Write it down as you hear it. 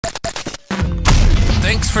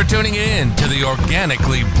Thanks for tuning in to the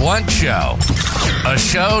Organically Blunt Show, a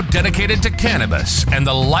show dedicated to cannabis and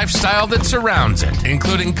the lifestyle that surrounds it,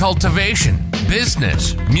 including cultivation,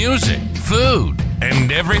 business, music, food,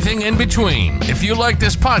 and everything in between. If you like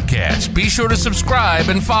this podcast, be sure to subscribe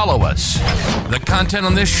and follow us. The content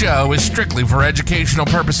on this show is strictly for educational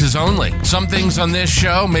purposes only. Some things on this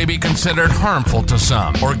show may be considered harmful to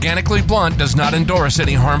some. Organically Blunt does not endorse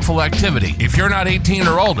any harmful activity. If you're not 18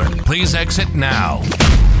 or older, please exit now.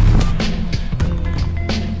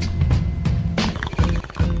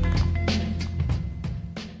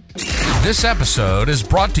 This episode is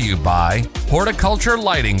brought to you by Horticulture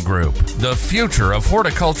Lighting Group. The future of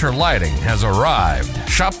horticulture lighting has arrived.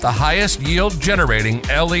 Shop the highest yield generating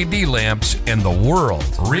LED lamps in the world.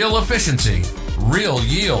 Real efficiency, real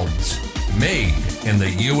yields. Made in the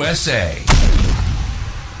USA.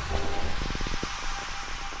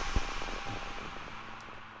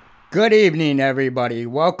 Good evening, everybody.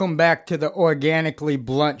 Welcome back to the Organically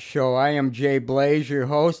Blunt Show. I am Jay Blaze, your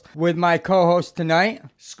host, with my co-host tonight.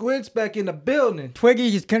 Squid's back in the building.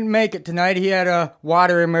 Twiggy couldn't make it tonight. He had a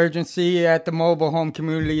water emergency at the mobile home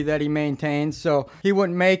community that he maintains, so he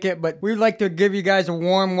wouldn't make it. But we'd like to give you guys a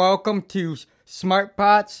warm welcome to Smart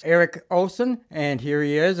Pots, Eric Olson, and here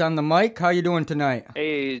he is on the mic. How you doing tonight?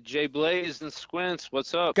 Hey, Jay Blaze and Squints,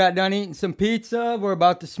 what's up? Got done eating some pizza. We're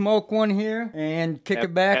about to smoke one here and kick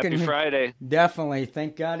it back. Happy Friday. Definitely.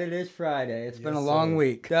 Thank God it is Friday. It's been a long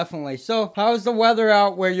week. Definitely. So, how's the weather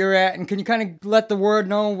out where you're at? And can you kind of let the world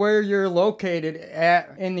know where you're located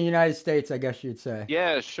at in the United States, I guess you'd say?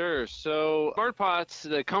 Yeah, sure. So, Smart Pots,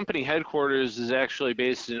 the company headquarters is actually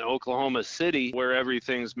based in Oklahoma City, where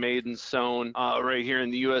everything's made and sewn. Right here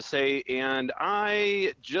in the USA, and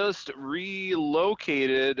I just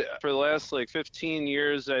relocated. For the last 15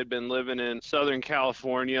 years I'd been living in Southern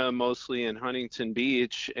California, mostly in Huntington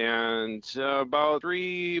Beach, and about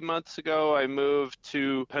 3 months ago I moved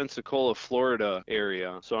to Pensacola, Florida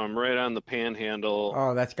area, so I'm right on the panhandle.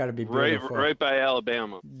 Oh, that's got to be beautiful. Right by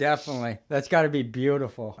Alabama. Definitely. That's got to be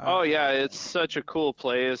beautiful. Oh yeah, it's such a cool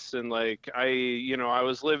place, and I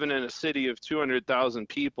was living in a city of 200,000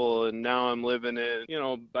 people, and now I'm living in,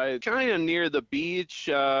 by kind of near the beach,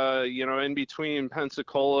 in between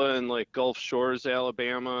Pensacola and Gulf Shores,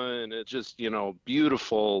 Alabama, and it's just,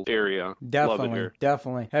 beautiful area. Definitely, love it here.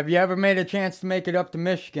 Definitely. Have you ever made a chance to make it up to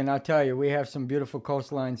Michigan? I'll tell you, we have some beautiful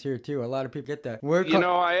coastlines here too. A lot of people get that.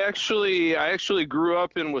 I actually grew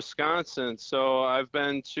up in Wisconsin, so I've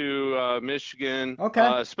been to Michigan,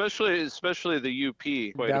 especially the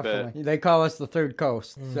UP quite a bit. They call us the third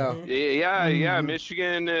coast. So yeah,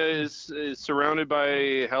 Michigan is surrounded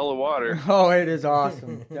by hella water. Oh, it is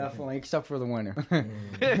awesome. Definitely, except for the winter.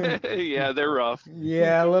 Yeah, they're rough.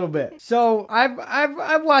 Yeah, a little bit. So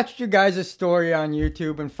I've watched you guys' story on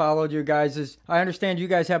YouTube and followed you guys'. I understand you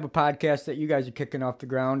guys have a podcast that you guys are kicking off the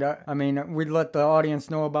ground. I mean, we'd let the audience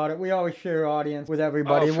know about it. We always share audience with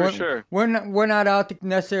everybody. Oh, for sure. We're not out to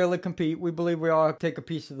necessarily compete. We believe we all take a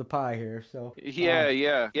piece of the pie here. So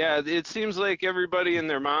yeah. It seems like everybody and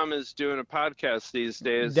their mom is doing a podcast these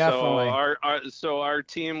days. Definitely. So our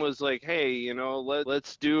team was like, hey,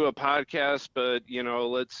 let's do a podcast, but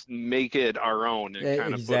let's make it our own and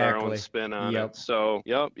kind of put our own spin on it. So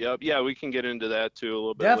yeah, we can get into that too a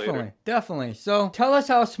little bit later. Definitely. So tell us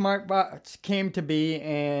how Smart Pots came to be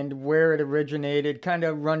and where it originated. Kind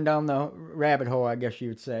of run down the rabbit hole, I guess you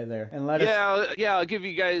would say there, and let us. Yeah, I'll give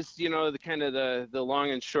you guys the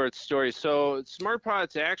long and short story. So Smart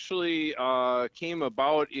Pots actually came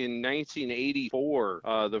about in 1984.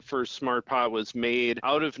 The first Smart Pot was made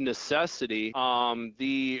out of necessity.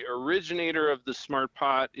 The originator of the Smart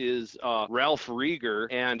Pot is Ralph Rieger,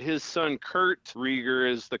 and his son Kurt Rieger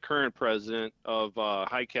is the current president of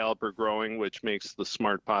High Caliber Growing, which makes the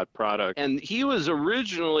Smart Pot product. And he was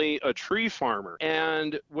originally a tree farmer.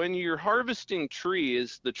 And when you're harvesting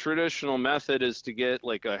trees, the traditional method is to get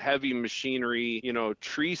a heavy machinery,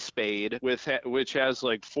 tree spade which has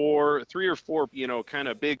three or four, kind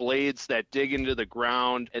of big blades that dig into the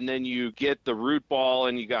ground, and then you get the root ball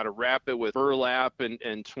and you got to wrap it with burlap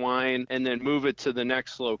and twine and then move it to the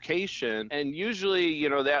next location. And usually,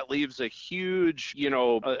 that leaves a huge,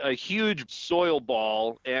 a huge soil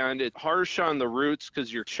ball, and it's harsh on the roots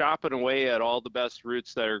because you're chopping away at all the best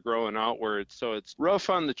roots that are growing outwards. So it's rough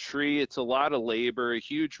on the tree. It's a lot of labor, a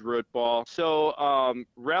huge root ball. So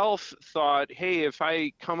Ralph thought, hey, if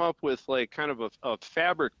I come up with kind of a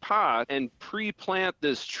fabric pot and pre-plant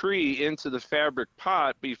this tree into the fabric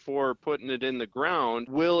pot before before putting it in the ground,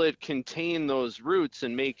 will it contain those roots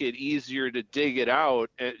and make it easier to dig it out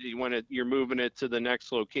when you're moving it to the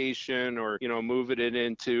next location, or moving it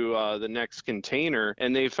into the next container?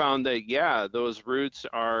 And they found that those roots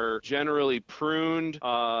are generally pruned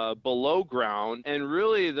below ground, and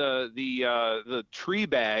really the tree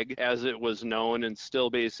bag, as it was known and still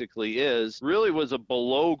basically is, really was a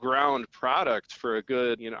below ground product for a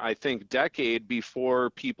good I think decade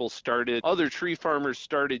before other tree farmers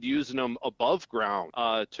started using them above ground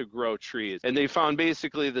to grow trees. And they found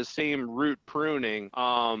basically the same root pruning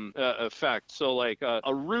effect. So like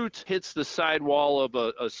a root hits the sidewall of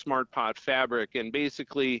a smart pot fabric and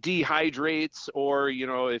basically dehydrates, or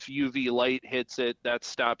if UV light hits it, that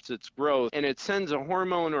stops its growth, and it sends a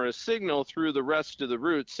hormone or a signal through the rest of the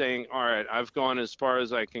roots saying, all right, I've gone as far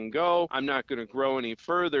as I can go, I'm not going to grow any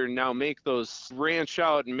further. Now make those branch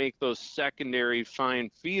out and make those secondary fine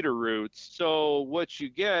feeder roots. So what you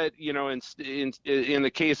get, in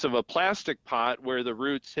the case of a plastic pot where the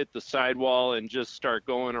roots hit the sidewall and just start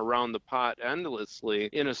going around the pot endlessly,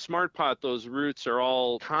 in a smart pot, those roots are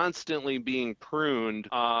all constantly being pruned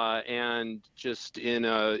and just in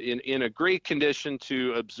a great condition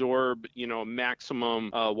to absorb,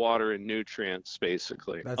 maximum water and nutrients,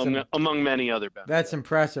 basically, among many other benefits. That's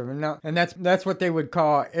impressive. And that's what they would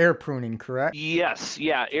call air pruning, correct? Yes,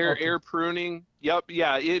 air pruning. Yep,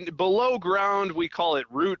 yeah. Below ground, we call it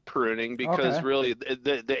root pruning because really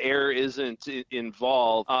the air isn't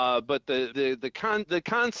involved. But the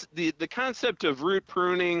concept of root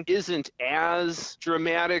pruning isn't as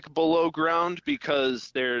dramatic below ground because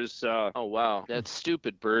there's oh wow, that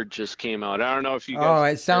stupid bird just came out. I don't know if you guys. Oh,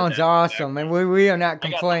 it sounds awesome, and we are not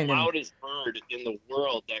complaining. I got the loudest bird in the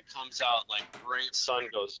world that comes out like right sun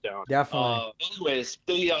goes down. Definitely. Anyways,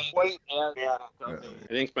 the white I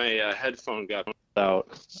think my headphone got out.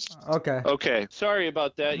 Okay. Sorry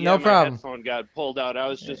about that. No problem. My headphone got pulled out. I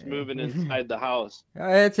was just moving inside the house.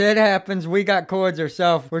 It happens. We got cords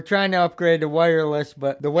ourselves. We're trying to upgrade to wireless,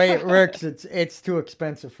 but the way it works, it's too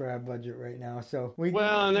expensive for our budget right now. So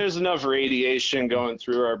and there's enough radiation going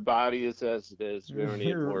through our bodies as it is. We don't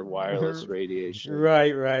need more wireless radiation.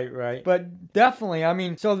 Right. But definitely, I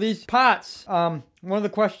mean, so these pots, one of the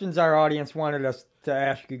questions our audience wanted us to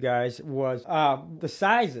ask you guys was the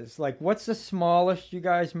sizes. Like, what's the smallest you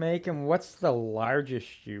guys make, and what's the largest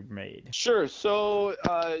you've made? Sure. So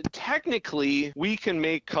technically, we can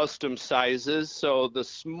make custom sizes. So the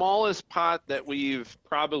smallest pot that we've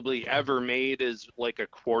probably ever made is like a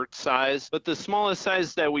quart size, but the smallest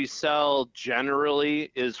size that we sell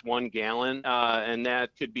generally is 1 gallon, and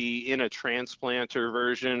that could be in a transplanter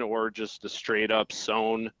version or just a straight up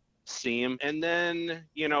sewn seam. And then,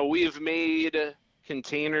 we've made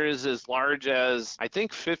containers as large as, I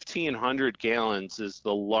think, 1,500 gallons is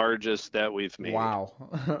the largest that we've made. Wow.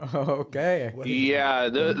 Okay. Yeah,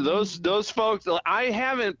 those folks, I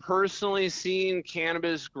haven't personally seen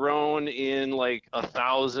cannabis grown in like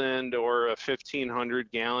 1,000 or a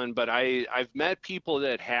 1,500 gallon, but I've met people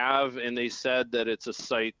that have, and they said that it's a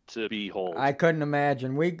sight to behold. I couldn't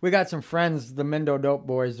imagine. We got some friends, the Mindo Dope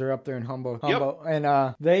Boys. They're up there in Humboldt. Yep.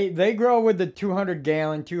 And they grow with the 200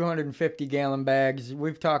 gallon, 250 gallon bags.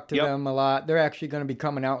 We've talked to them a lot. They're actually going to be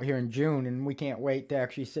coming out here in June, and we can't wait to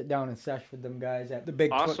actually sit down and sesh with them guys at the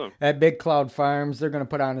Big Cloud Farms. They're going to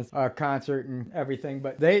put on a concert and everything.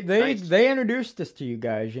 But they introduced us to you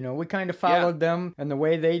guys. We kind of followed them and the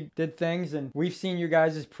way they did things, and we've seen your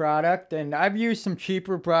guys' product. And I've used some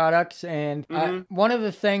cheaper products, and one of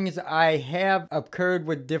the things I have occurred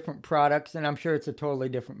with different products, and I'm sure it's a totally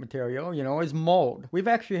different material, is mold. We've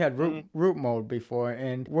actually had root mold before,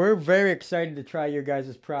 and we're very excited to try your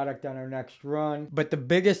guys' product on our next run. But the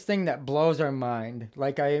biggest thing that blows our mind,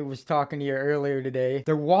 like I was talking to you earlier today,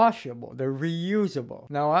 they're washable, they're reusable.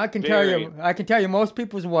 Now I can tell you most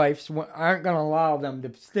people's wives aren't going to allow them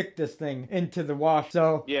to stick this thing into the wash.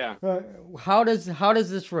 So how does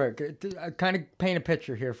this work? Kind of paint a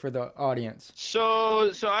picture here for the audience.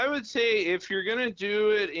 So I would say if you're going to do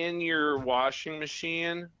it in your washing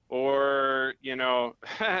machine, or,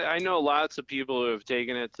 I know lots of people who have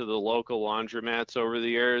taken it to the local laundromats over the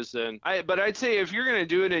years. But I'd say if you're going to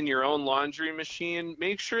do it in your own laundry machine,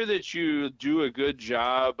 make sure that you do a good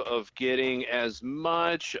job of getting as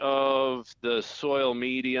much of the soil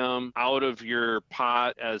medium out of your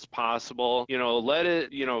pot as possible. Let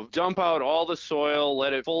it, dump out all the soil,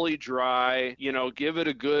 let it fully dry, give it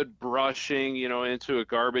a good brushing, into a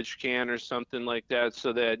garbage can or something like that,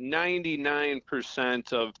 so that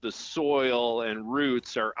 99% of the soil and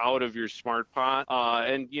roots are out of your Smart Pot.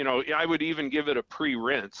 And, you know, I would even give it a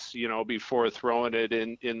pre-rinse, you know, before throwing it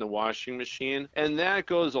in the washing machine. And that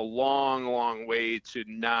goes a long, long way to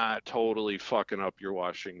not totally fucking up your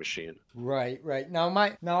washing machine. Right.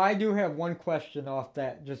 Now I do have one question off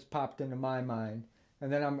that just popped into my mind.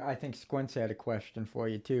 And then I think Squints had a question for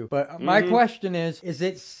you too. But my question is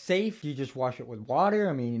it safe? Do you just wash it with water?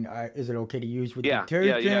 I mean, is it okay to use with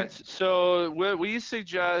detergent? Yeah. So what we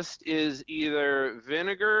suggest is either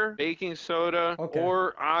vinegar, baking soda,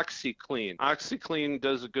 or OxyClean. OxyClean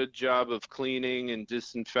does a good job of cleaning and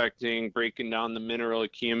disinfecting, breaking down the mineral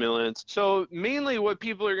accumulants. So mainly what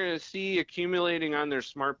people are going to see accumulating on their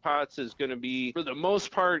Smart Pots is going to be, for the most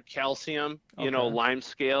part, calcium, you know, lime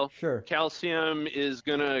scale. Sure. Calcium is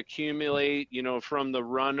going to accumulate, you know, from the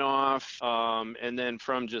runoff, and then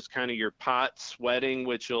from just kind of your pot sweating,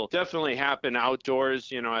 which will definitely happen outdoors,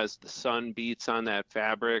 you know, as the sun beats on that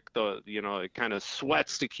fabric, you know, it kind of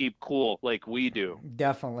sweats to keep cool like we do.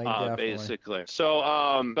 Definitely. Basically. So,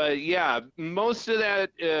 but yeah, most of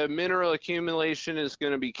that mineral accumulation is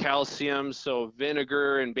going to be calcium. So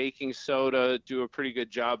vinegar and baking soda do a pretty good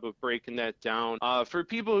job of breaking that down. For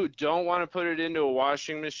people who don't want to put it into a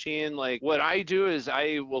washing machine, like what I do is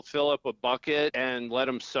I will fill up a bucket and let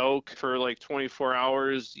them soak for like 24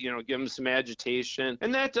 hours, you know, give them some agitation.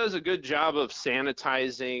 And that does a good job of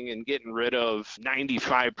sanitizing and getting rid of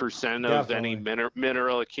 95% of any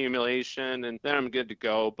mineral accumulation. And then I'm good to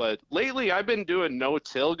go. But lately I've been doing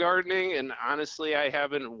no-till gardening, and honestly, I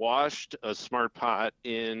haven't washed a Smart Pot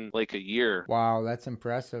in like a year. Wow, that's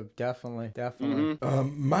impressive. Definitely.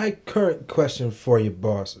 My current question for you,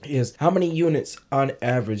 boss, is how many units on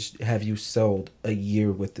average have you sold a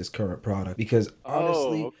year with this current product? Because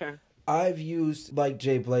honestly, I've used, like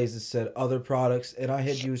Jay Blaze has said, other products, and I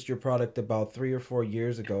had used your product about 3 or 4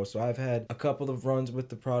 years ago. So I've had a couple of runs with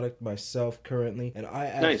the product myself currently, and I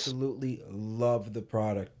absolutely love the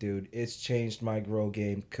product, dude. It's changed my grow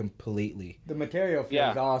game completely. The material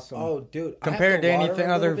feels awesome. Oh, dude. Compared to anything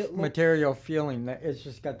other material feeling, it's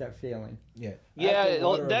just got that feeling. Yeah. Yeah, a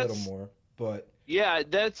little more, but... Yeah,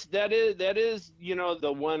 that is, you know,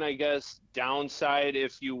 the one, I guess, downside,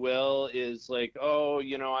 if you will, is like, oh,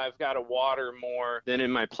 you know, I've got to water more than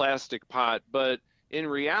in my plastic pot. But in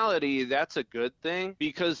reality, that's a good thing,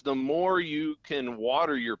 because the more you can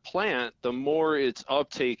water your plant, the more it's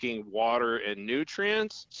uptaking water and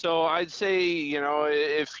nutrients. So I'd say, you know,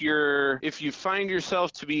 if you find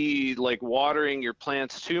yourself to be like watering your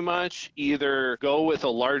plants too much, either go with a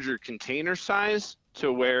larger container size,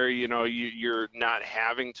 to where, you know, you're not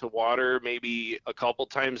having to water maybe a couple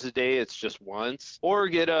times a day, it's just once, or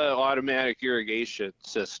get an automatic irrigation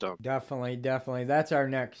system. Definitely. That's our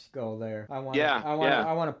next goal there. I want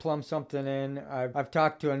to plumb something in. I've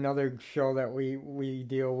talked to another show that we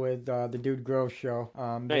deal with, the Dude Grow Show.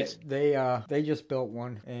 Nice. They just built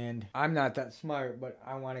one, and I'm not that smart, but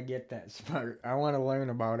I want to get that smart. I want to learn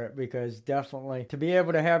about it, because definitely to be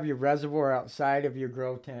able to have your reservoir outside of your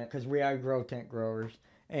grow tent, because we are grow tent growers,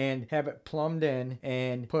 and have it plumbed in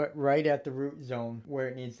and put right at the root zone where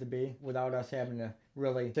it needs to be, without us having to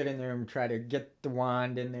really sit in there and try to get the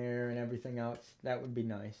wand in there and everything else. That would be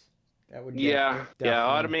nice. That would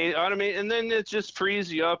automate, and then it just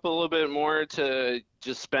frees you up a little bit more to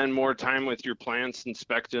just spend more time with your plants,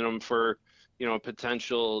 inspecting them for, you know,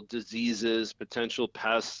 potential diseases, potential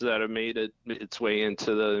pests that have made its way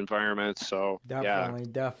into the environment. So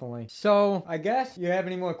definitely. So I guess you have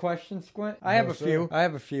any more questions, Squint? I have a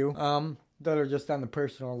few. That are just on the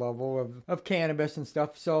personal level of cannabis and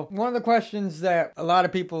stuff. So one of the questions that a lot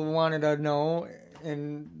of people wanted to know,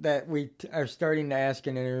 and that we are starting to ask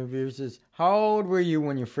in interviews, is how old were you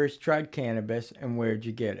when you first tried cannabis, and where'd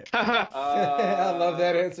you get it? I love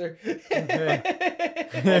that answer.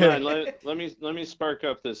 Hold on, let me spark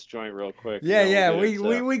up this joint real quick.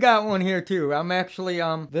 We got one here too. I'm actually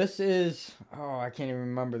this is, I can't even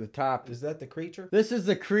remember the top. Is that the creature? This is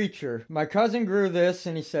the creature. My cousin grew this,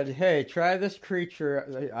 and he said, "Hey, try this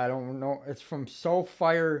creature." I don't know. It's from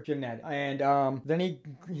Soulfire Genetic, and then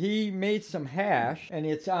he made some hash, and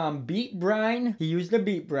it's beet brine. He used a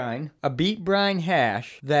beet brine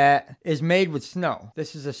hash that is made with snow.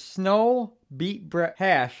 This is a snow beet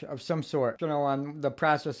hash of some sort. I don't know on the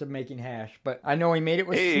process of making hash, but I know he made it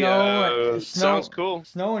with snow. Sounds cool.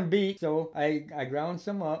 Snow and beet. So I ground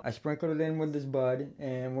some up. I sprinkled it in with this bud,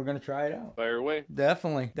 and we're gonna try it out. Fire away.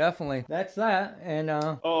 Definitely. That's that. And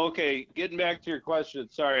okay. Getting back to your question.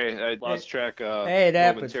 Sorry, I lost track. It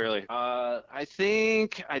momentarily. I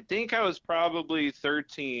think I was probably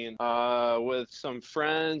 13 with some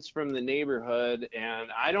friends from the neighborhood, and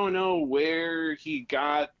I don't know where he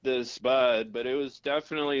got this bud. said, but it was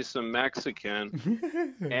definitely some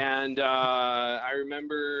Mexican. And I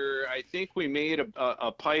remember, I think we made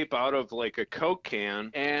a pipe out of like a Coke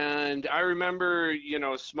can. And I remember, you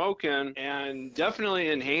know, smoking and definitely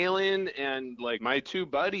inhaling. And like my two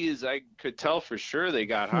buddies, I could tell for sure they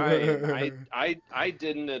got high. And I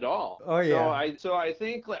didn't at all. Oh yeah. So I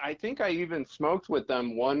think I even smoked with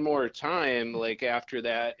them one more time, like after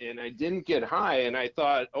that, and I didn't get high. And I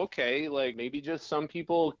thought, okay, like maybe just some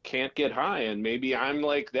people can't get high, and maybe I'm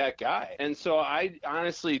like that guy. And so I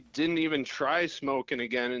honestly didn't even try smoking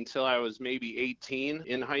again until I was maybe 18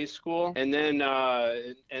 in high school. And then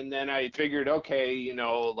I figured, okay, you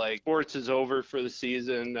know, like sports is over for the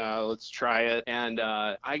season. Let's try it. And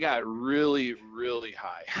I got really, really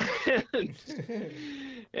high.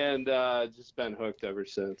 And just been hooked ever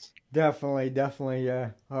since. Definitely,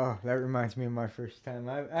 yeah. Oh, that reminds me of my first time.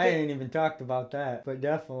 I ain't even talked about that, but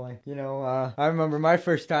definitely. You know, I remember my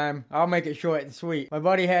first time. I'll make it short and sweet. My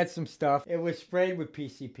buddy had some stuff. It was sprayed with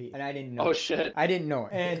PCP, and I didn't know. Oh, it. shit. I didn't know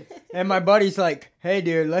it. And my buddy's like, hey,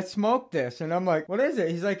 dude, let's smoke this. And I'm like, what is it?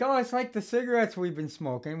 He's like, oh, it's like the cigarettes we've been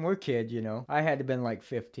smoking. We're kids, you know. I had to have been like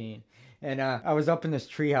 15. And I was up in this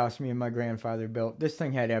treehouse me and my grandfather built. This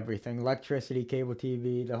thing had everything. Electricity, cable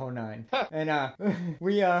TV, the whole nine. And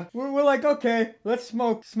we're like, okay, let's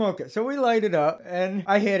smoke it. So we light it up, and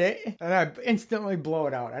I hit it, and I instantly blow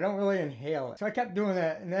it out. I don't really inhale it. So I kept doing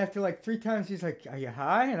that, and after like 3 times, he's like, are you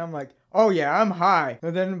high? And I'm like, oh yeah, I'm high.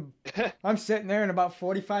 And then I'm sitting there and about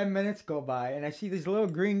 45 minutes go by and I see these little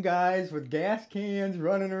green guys with gas cans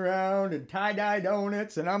running around and tie-dye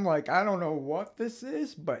donuts. And I'm like, I don't know what this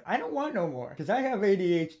is, but I don't want no more. Because I have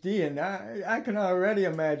ADHD and I can already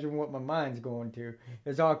imagine what my mind's going to.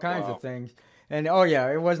 There's all kinds of things. And oh yeah,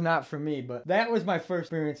 it was not for me, but that was my first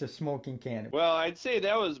experience of smoking cannabis. Well, I'd say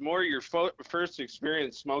that was more your first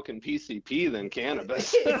experience smoking PCP than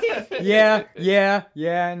cannabis. yeah,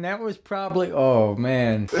 and that was probably, oh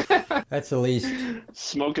man, that's at least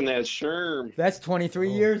smoking that sherm. That's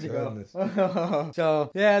 23 years ago. So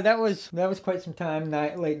yeah, that was quite some time,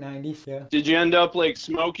 late 90s. Yeah. Did you end up like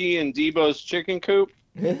Smokey and Debo's chicken coop?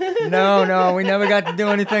 No, we never got to do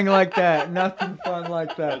anything like that. Nothing fun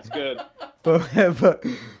like that. That's good.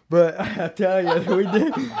 But I tell you, we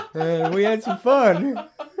did. We had some fun.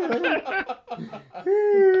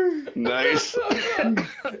 Nice.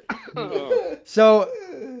 So,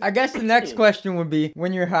 I guess the next question would be,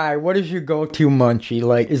 when you're high, what is your go-to munchie?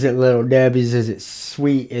 Like, is it Little Debbie's? Is it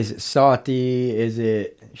sweet? Is it salty? Is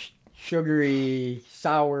it sugary,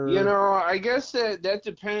 sour? You know, I guess that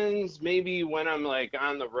depends maybe when I'm like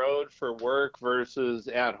on the road for work versus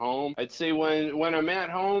at home. I'd say when I'm at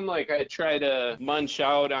home, like I try to munch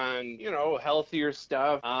out on, you know, healthier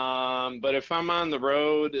stuff. But if I'm on the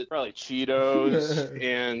road, it's probably Cheetos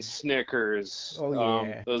and Snickers. Oh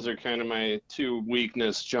yeah. Those are kind of my two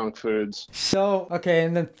weakness junk foods. So, okay,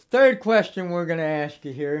 and the third question we're going to ask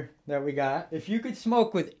you here that we got. If you could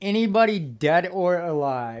smoke with anybody dead or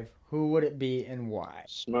alive, who would it be and why?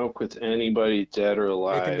 Smoke with anybody dead or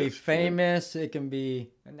alive. It can be famous. It can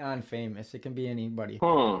be non-famous. It can be anybody.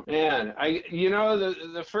 Man,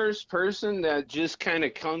 the first person that just kind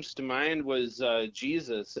of comes to mind was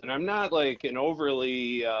Jesus, and I'm not like an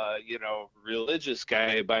overly religious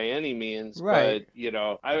guy by any means, right?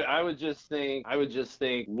 But I would just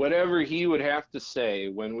think whatever he would have to say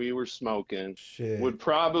when we were smoking would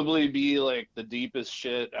probably be like the deepest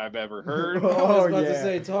shit I've ever heard. I was about to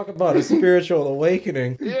say, talk about a spiritual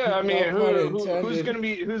awakening. Yeah, I mean, who's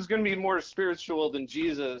gonna be more spiritual than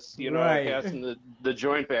Jesus? Right. Passing the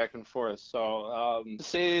joint back and forth. So,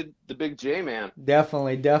 say the Big J man.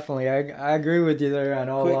 Definitely. I agree with you there on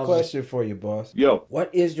all levels. Quick question for you, boss. Yo.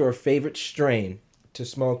 What is your favorite strain to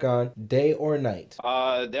smoke on, day or night?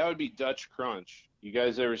 That would be Dutch Crunch. You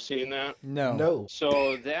guys ever seen that? No.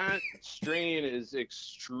 So that strain is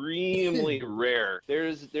extremely rare.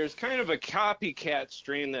 There's kind of a copycat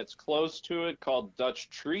strain that's close to it called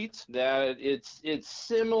Dutch Treat. That it's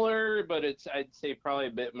similar, but I'd say probably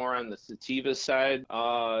a bit more on the sativa side.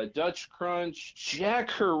 Dutch Crunch,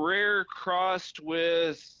 Jack Herrera crossed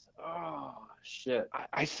with shit.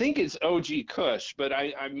 I think it's OG Kush, but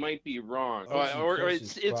I might be wrong. Or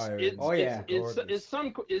it's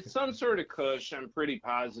some sort of Kush. I'm pretty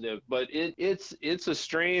positive, but it's a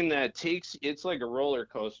strain that it's like a roller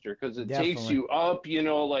coaster because it takes you up,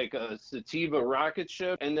 like a sativa rocket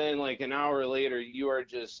ship, and then like an hour later you are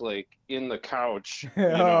just like in the couch.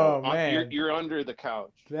 Man, you're under the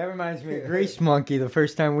couch. That reminds me of Grease Monkey. The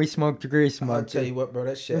first time we smoked Grease Monkey. I'll tell you what, bro,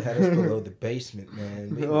 that shit had us below the basement,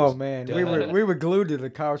 man. Man, we were glued to the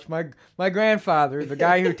couch. My grandfather, the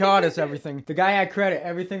guy who taught us everything, the guy I credit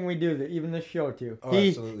everything we do, even this show to. Oh,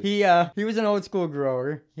 absolutely. He was an old school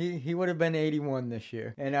grower. He would have been 81 this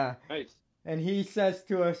year. And nice. And he says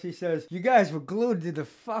to us, he says, "You guys were glued to the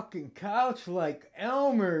fucking couch like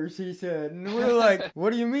Elmers," he said. And we're like, "What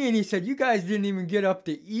do you mean?" He said, "You guys didn't even get up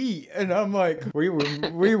to eat." And I'm like, we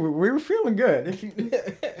were feeling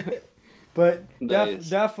good. But nice.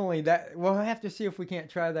 definitely that, we'll have to see if we can't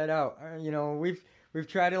try that out. We've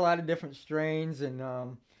tried a lot of different strains,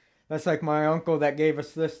 and that's like my uncle that gave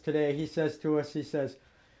us this today. He says to us, he says,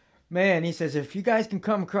 "Man," he says, "if you guys can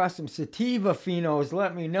come across some sativa phenos,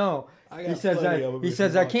 let me know." He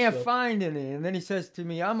says, "I can't find any." And then he says to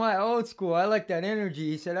me, "I'm like old school. I like that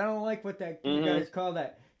energy." He said, "I don't like what that you guys call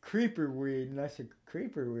that creeper weed." And I said,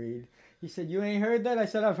 "Creeper weed?" He said, "You ain't heard that?" I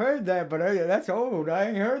said, "I've heard that, but that's old. I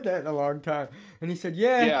ain't heard that in a long time." And he said,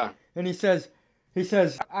 "Yeah." And he says,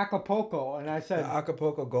 Acapulco, and I said,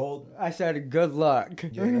 Acapulco Gold. I said, "Good luck."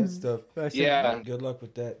 Yeah, that stuff. Yeah. Good luck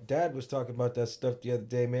with that. Dad was talking about that stuff the other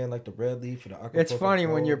day, man, like the red leaf and the Acapulco It's funny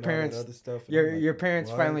Gold when your and all that parents, other stuff. your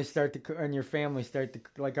parents what? finally start to, and your family start to,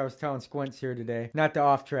 like I was telling Squints here today, not to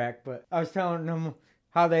off track, but I was telling them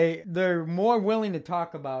how they're more willing to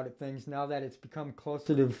talk about it, things now that it's become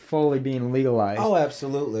closer to fully being legalized. Oh,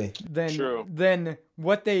 absolutely. Than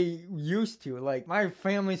what they used to. Like, my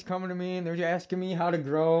family's coming to me and they're asking me how to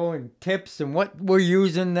grow and tips and what we're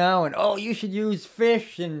using now, and oh, you should use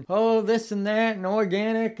fish, and oh, this and that, and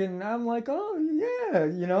organic. And I'm like, oh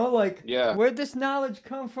yeah, where'd this knowledge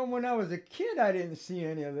come from? When I was a kid, I didn't see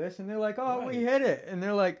any of this. And they're like, oh, we hit it. And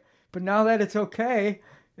they're like, but now that it's okay,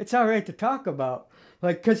 it's all right to talk about.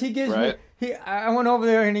 Like, cause he gives me, I went over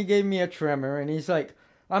there and he gave me a trimmer, and he's like,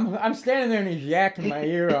 I'm standing there and he's yakking my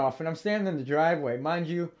ear off, and I'm standing in the driveway. Mind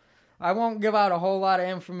you, I won't give out a whole lot of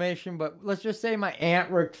information, but let's just say my aunt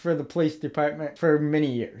worked for the police department for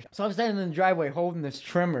many years. So I'm standing in the driveway holding this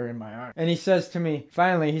trimmer in my arm, and he says to me,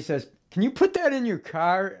 finally, he says, "Can you put that in your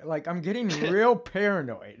car? Like, I'm getting real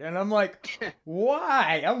paranoid." And I'm like,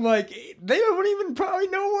 "Why?" I'm like, "They don't even probably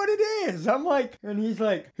know what it is." I'm like, and he's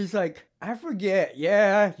like, "I forget."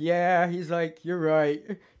 Yeah. He's like, "You're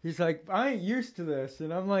right." He's like, "I ain't used to this."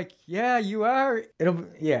 And I'm like, "Yeah, you are." It'll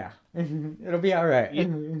be all right.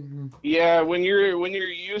 Yeah, when you're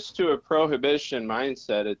used to a prohibition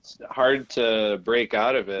mindset, it's hard to break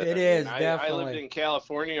out of it. It is, definitely. I lived in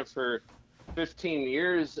California for 15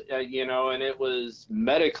 years, and it was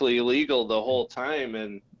medically legal the whole time.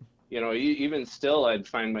 And, even still, I'd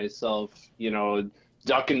find myself,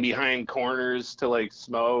 ducking behind corners to like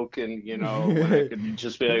smoke, and, when I could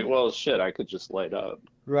just be like, well, shit, I could just light up.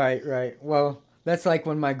 Right. Well, that's like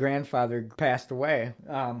when my grandfather passed away.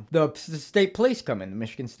 The state police come in, the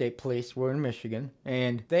Michigan State Police. We're in Michigan,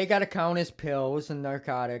 and they got to count his pills and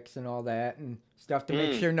narcotics and all that and stuff to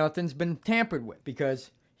make sure nothing's been tampered with,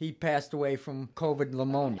 because he passed away from COVID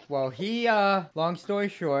pneumonia. Well, long story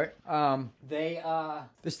short, the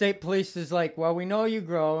state police is like, "Well, we know you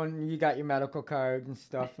grow and you got your medical card and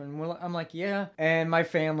stuff." And I'm like, "Yeah." And my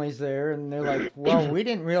family's there, and they're like, "Well, we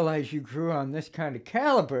didn't realize you grew on this kind of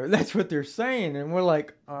caliber." That's what they're saying. And we're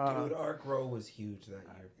like, Dude, our grow was huge that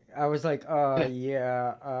year. I was like,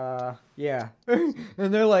 yeah. And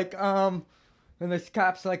they're like, and this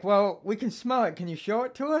cop's like, "Well, we can smell it. Can you show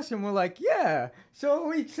it to us?" And we're like, "Yeah." So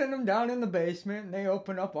we send them down in the basement, and they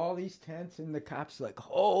open up all these tents, and the cop's like,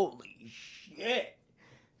 "Holy shit,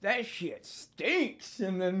 that shit stinks."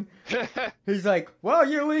 And then he's like, "Well,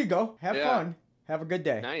 you're legal. Have fun. Have a good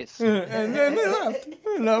day." Nice. And then they left.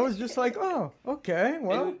 And I was just like, "Oh, okay,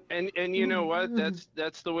 well." And you know what?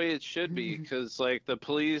 That's the way it should be, because like the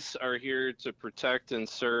police are here to protect and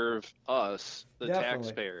serve us, the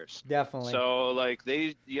taxpayers. Definitely. So like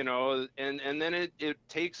they, and then it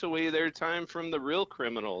takes away their time from the real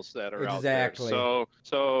criminals that are out there.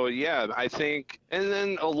 So yeah, I think, and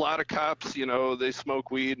then a lot of cops, they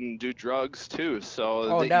smoke weed and do drugs too.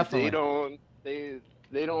 So definitely.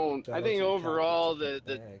 they don't. I think overall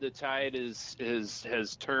the tide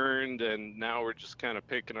has turned, and now we're just kind of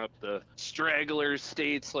picking up the straggler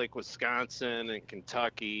states like Wisconsin and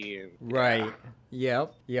Kentucky. And right.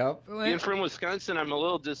 Yep. Being from Wisconsin, I'm a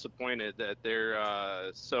little disappointed that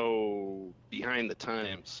they're so behind the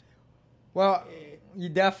times. Well,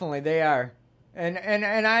 they are, and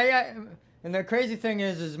the crazy thing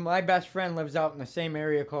is my best friend lives out in the same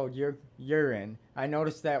area code you're in. I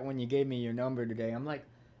noticed that when you gave me your number today. I'm like,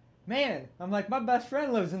 man, my best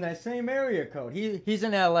friend lives in that same area code. He's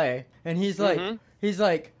in LA, and he's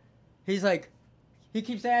like, he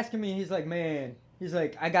keeps asking me, he's like, "Man, he's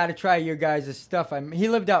like, I got to try your guys' stuff. He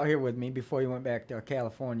lived out here with me before he went back to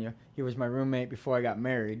California. He was my roommate before I got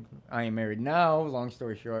married. I am married now. Long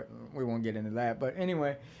story short, we won't get into that. But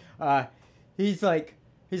anyway, he's like,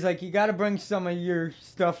 you got to bring some of your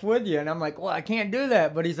stuff with you. And I'm like, well, I can't do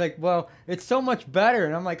that. But he's like, well, it's so much better.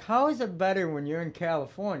 And I'm like, how is it better when you're in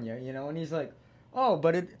California? You know? And he's like, oh,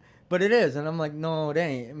 but it is. And I'm like, no, it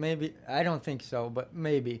ain't. Maybe, I don't think so, but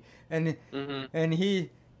maybe. And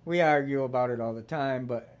we argue about it all the time.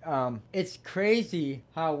 But it's crazy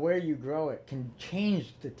how where you grow it can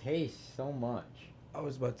change the taste so much. I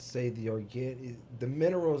was about to say the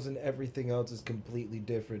minerals and everything else is completely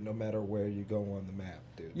different no matter where you go on the map,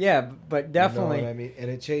 dude. Yeah, but definitely. You know what I mean? And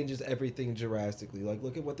it changes everything drastically. Like,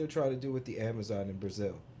 look at what they're trying to do with the Amazon in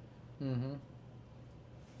Brazil. Mm-hmm.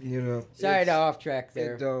 You know. Sorry to off track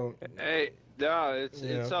there. Hey, no,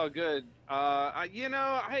 it's all good. I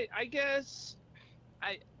guess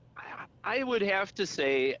I would have to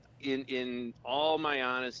say, in all my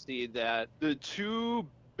honesty, that the two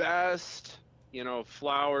best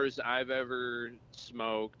flowers I've ever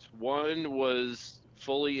smoked. One was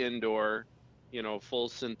fully indoor, full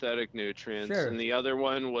synthetic nutrients, sure. And the other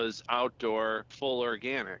one was outdoor, full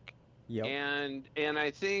organic. Yep. And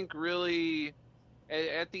I think really,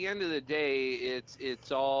 at the end of the day,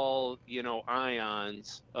 it's all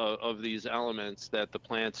ions of these elements that the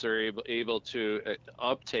plants are able to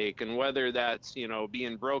uptake, and whether that's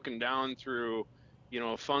being broken down through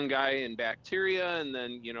fungi and bacteria and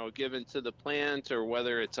then, given to the plant, or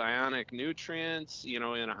whether it's ionic nutrients, in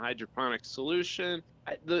a hydroponic solution.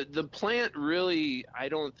 The plant really, I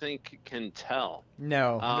don't think, can tell.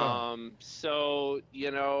 No. So,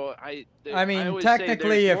 I mean,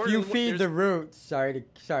 technically, if you feed the roots, sorry,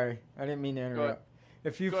 I didn't mean to interrupt.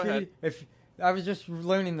 I was just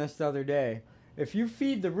learning this the other day. If you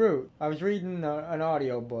feed the root, I was reading an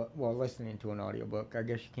audio book, listening to an audio book. I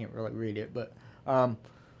guess you can't really read it, but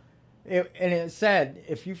it said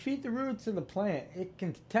if you feed the roots of the plant, it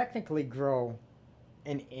can technically grow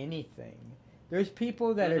in anything. There's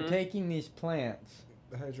people that are taking these plants,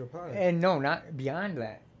 hydroponics, and no, not beyond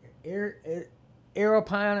that,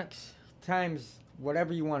 aeroponics times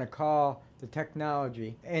whatever you want to call the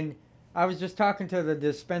technology. And I was just talking to the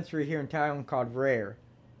dispensary here in town called Rare.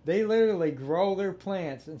 They literally grow their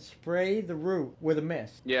plants and spray the root with a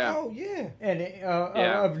mist. Yeah. Oh, yeah. And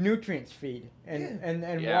of nutrients feed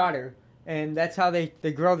and water. And that's how they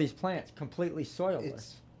grow these plants, completely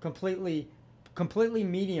soilless, completely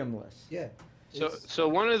mediumless. Yeah. So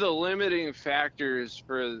one of the limiting factors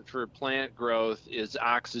for plant growth is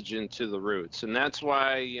oxygen to the roots. And that's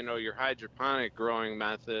why, your hydroponic growing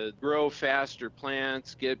method, grow faster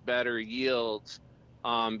plants, get better yields.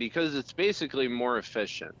 Because it's basically more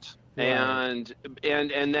efficient, right. and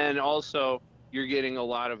then also you're getting a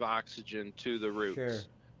lot of oxygen to the roots. Sure.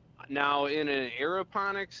 Now, in an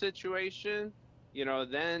aeroponic situation,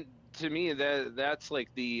 then to me that's like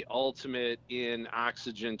the ultimate in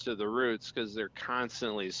oxygen to the roots, because they're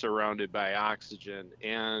constantly surrounded by oxygen.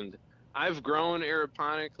 And I've grown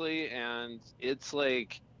aeroponically, and it's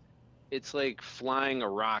like flying a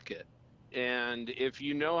rocket. And if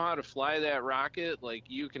you know how to fly that rocket, like,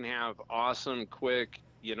 you can have awesome, quick,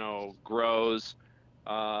 grows.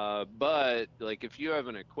 But like, if you have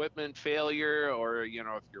an equipment failure, or, if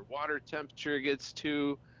your water temperature gets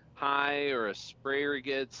too high, or a sprayer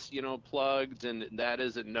gets, plugged and that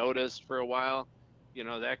isn't noticed for a while,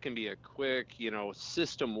 that can be a quick,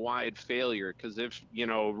 system-wide failure. Because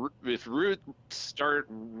if roots start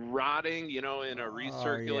rotting, in a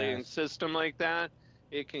recirculating system like that,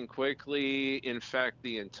 it can quickly infect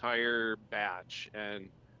the entire batch. And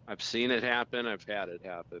I've seen it happen. I've had it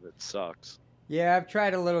happen. It sucks. Yeah, I've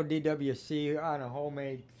tried a little DWC on a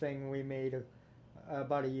homemade thing we made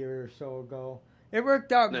about a year or so ago. It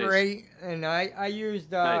worked out great, and I used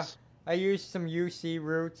some UC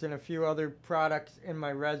roots and a few other products in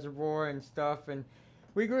my reservoir and stuff, and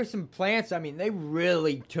we grew some plants. I mean, they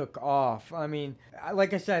really took off. I mean,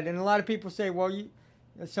 like I said, and a lot of people say,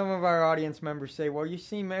 some of our audience members say, well, you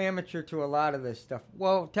seem amateur to a lot of this stuff.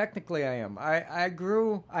 Well, technically I am. I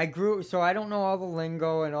grew, so I don't know all the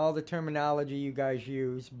lingo and all the terminology you guys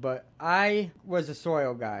use, but I was a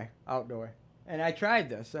soil guy outdoor. And I tried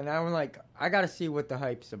this, and I was like, I got to see what the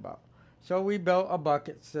hype's about. So we built a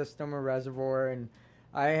bucket system, a reservoir, and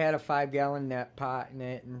I had a 5-gallon net pot in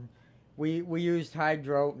it, and we used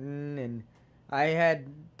hydroton, and I had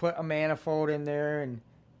put a manifold in there and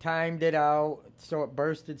timed it out so it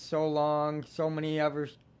bursted so long, so many every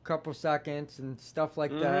couple seconds and stuff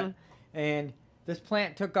like that. And this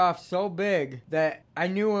plant took off so big that I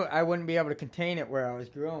knew I wouldn't be able to contain it where I was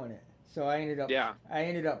growing it. So I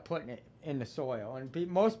ended up putting it in the soil. And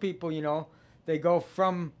most people, you know, they go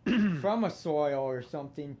from from a soil or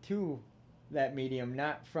something to that medium,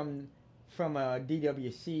 not from a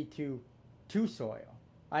DWC to soil.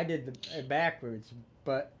 I did it backwards,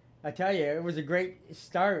 but I tell you, it was a great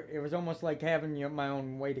start. It was almost like having my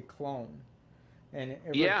own way to clone, and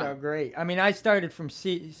it worked out great. I mean, I started from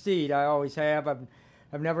seed. I always have.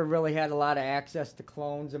 I've never really had a lot of access to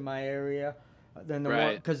clones in my area.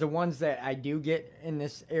 Because the ones that I do get in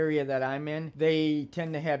this area that I'm in, they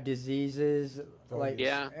tend to have diseases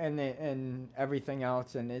and everything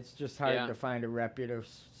else, and it's just hard to find a reputable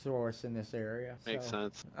source in this area. Makes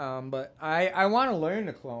sense. But I want to learn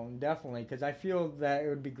to clone, definitely, because I feel that it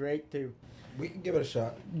would be great to. We can give it a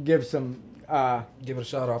shot. Give it a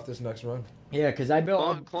shot off this next run. Yeah, because I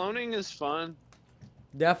built cloning is fun.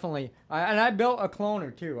 Definitely, I built a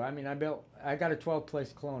cloner too. I mean, I got a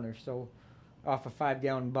 12-place cloner, so. Off a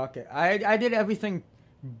 5-gallon bucket. I did everything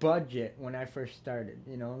budget when I first started.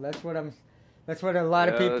 You know, that's what a lot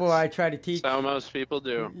of people I try to teach. That's how most people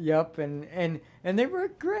do. Yep, and they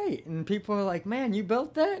work great. And people are like, "Man, you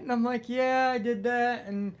built that?" And I'm like, "Yeah, I did that."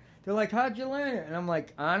 And they're like, "How'd you learn it?" And I'm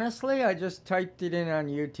like, "Honestly, I just typed it in on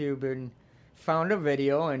YouTube and found a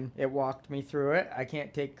video, and it walked me through it. I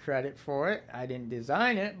can't take credit for it. I didn't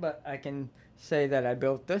design it, but I can say that I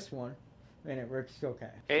built this one." And it works okay.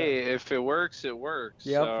 Hey, if it works, it works.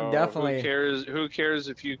 Yep, so definitely. Who cares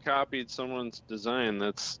if you copied someone's design?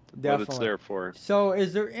 That's what it's there for. So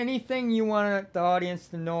is there anything you want the audience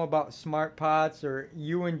to know about Smart Pots, or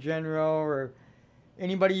you in general, or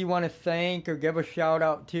anybody you want to thank or give a shout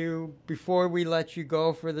out to before we let you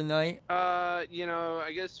go for the night? You know,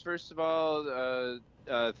 I guess first of all,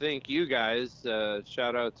 thank you guys.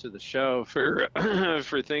 Shout out to the show for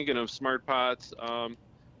for thinking of Smart Pots.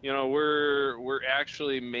 You know, we're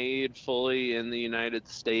actually made fully in the United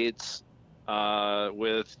States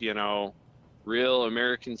with, you know, real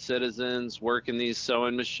American citizens working these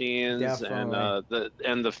sewing machines. Definitely.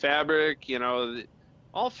 And the fabric, you know,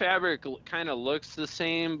 all fabric kind of looks the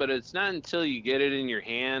same, but it's not until you get it in your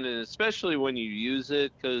hand, and especially when you use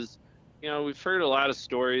it, because, you know, we've heard a lot of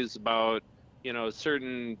stories about, you know,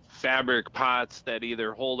 certain fabric pots that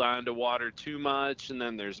either hold on to water too much, and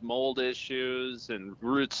then there's mold issues and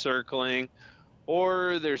root circling,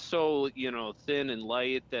 or they're so, you know, thin and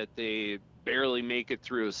light that they barely make it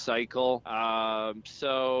through a cycle.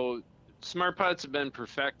 So Smart Pots have been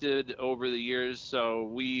perfected over the years, so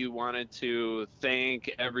we wanted to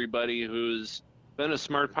thank everybody who's been a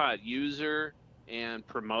Smart Pot user and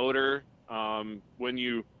promoter. When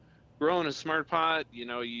you growing a Smart Pot, you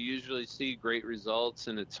know, you usually see great results,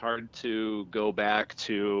 and it's hard to go back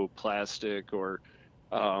to plastic or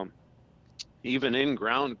even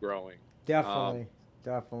in-ground growing. Definitely.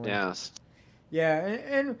 Yes. Yeah,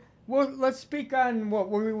 and well, let's speak on what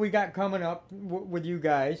we got coming up with you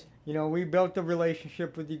guys. You know, we built a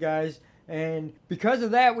relationship with you guys, and because of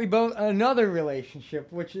that, we built another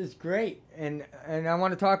relationship, which is great. And I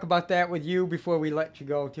want to talk about that with you before we let you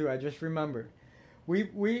go, too. I just remembered.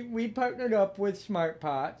 We partnered up with Smart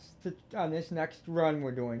Pots on this next run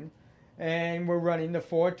we're doing, and we're running the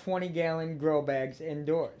 4 20-gallon grow bags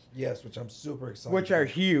indoors. Yes, which I'm super excited. Which are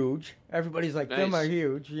huge. Everybody's like, them are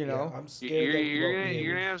huge, you know. Yeah, I'm scared.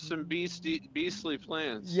 You're gonna have some beastly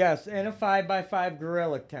plants. Yes, and a 5x5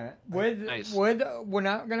 gorilla tent. We're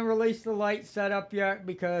not gonna release the light setup yet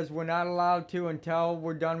because we're not allowed to until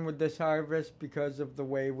we're done with this harvest because of the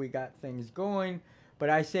way we got things going. But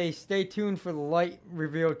I say stay tuned for the light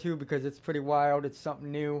reveal too, because it's pretty wild. It's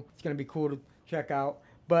something new. It's going to be cool to check out.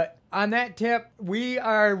 But on that tip, we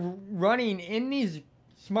are running in these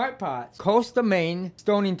Smart Pots, Coastal Maine,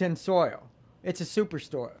 Stonington soil. It's a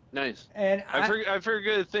superstore. Nice. And I've heard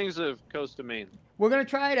good things of Coastal Maine. We're going to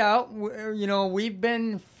try it out. You know, we've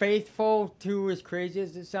been faithful to, as crazy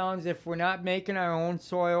as it sounds, if we're not making our own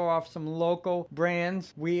soil off some local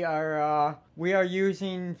brands, we are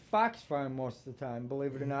using Fox Farm most of the time,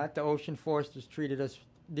 believe it or not. The Ocean Forest has treated us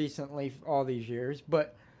decently all these years,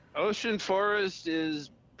 but Ocean Forest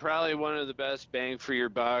is probably one of the best bang for your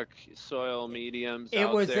buck soil mediums it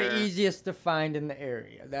out was there. The easiest to find in the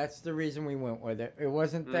area. That's the reason we went with it. It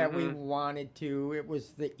wasn't that we wanted to. It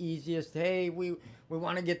was the easiest. Hey, we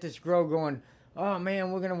want to get this grow going. Oh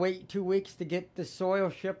man, we're gonna wait 2 weeks to get the soil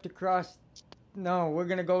shipped across. No, we're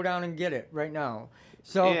gonna go down and get it right now.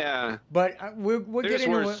 So yeah, but we'll get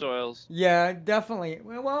into worse soils. Yeah, definitely.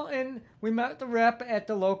 Well, and we met the rep at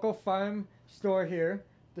the local farm store here,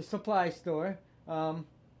 the supply store.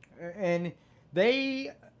 And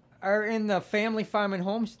they are in the family farm and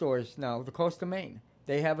home stores now, the Coastal Maine.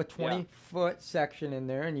 They have a 20-foot section in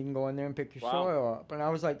there, and you can go in there and pick your soil up. And I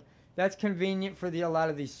was like, that's convenient for a lot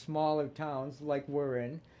of these smaller towns like we're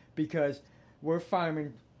in, because we're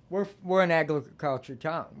farming. We're an agriculture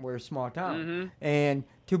town. We're a small town, and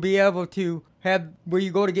to be able to have where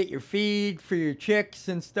you go to get your feed for your chicks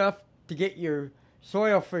and stuff, to get your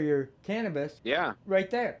soil for your cannabis. Yeah. Right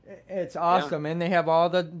there. It's awesome. Yeah. And they have all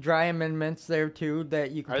the dry amendments there too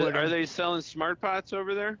that you can put in. Are they selling smart pots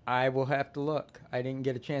over there? I will have to look. I didn't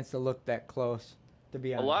get a chance to look that close, to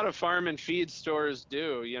be honest. A lot of farm and feed stores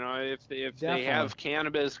do. You know, if they have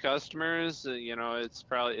cannabis customers, you know,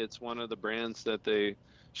 it's one of the brands that they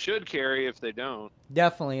should carry if they don't.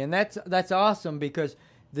 Definitely. And that's awesome, because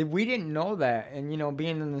we didn't know that. And, you know,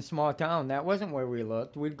 being in a small town, that wasn't where we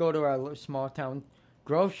looked. We'd go to our small town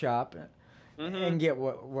grow shop and get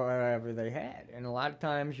whatever they had. And a lot of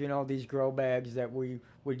times, you know, these grow bags that we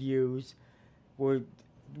would use were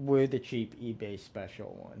the cheap eBay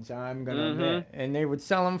special ones, I'm going to admit. And they would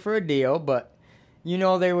sell them for a deal, but, you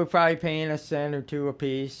know, they were probably paying a cent or two a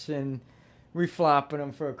piece and reflopping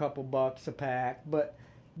them for a couple bucks a pack. But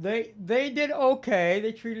they did okay.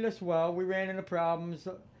 They treated us well. We ran into problems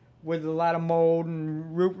with a lot of mold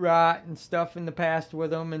and root rot and stuff in the past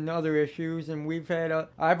with them, and other issues. And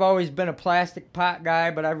I've always been a plastic pot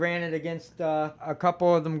guy, but I ran it against a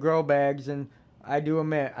couple of them grow bags, and I do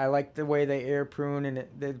admit I like the way they air prune, and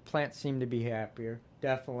the plants seem to be happier.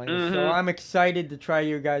 Definitely. So I'm excited to try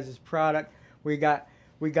your guys' product. We got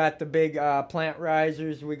the big plant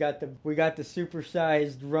risers. We got the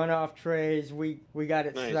supersized runoff trays. We got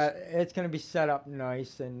it nice. set. It's going to be set up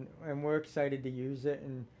nice, and we're excited to use it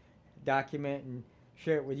and document and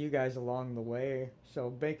share it with you guys along the way.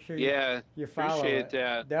 So make sure you follow appreciate it.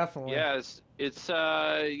 that. Definitely. Yes, it's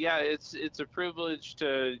a privilege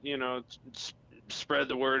to, you know, spread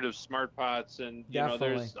the word of smart pots, and you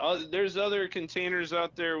Definitely. know there's other containers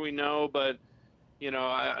out there, we know, but you know,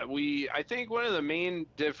 I think one of the main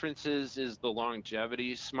differences is the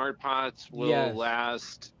longevity. Smart pots will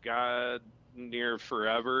last near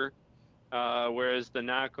forever, whereas the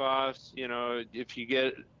knockoffs, you know, if you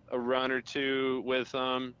get a run or two with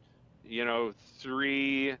them, you know,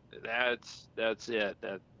 3, that's it.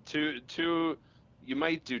 That two, you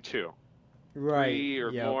might do 2. Right. 3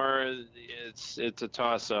 or more, it's a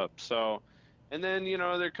toss up. So, and then, you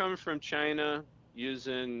know, they're coming from China,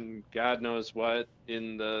 using God knows what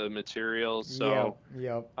in the materials. So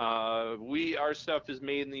our stuff is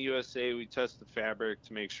made in the USA. We test the fabric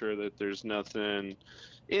to make sure that there's nothing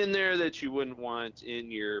in there that you wouldn't want in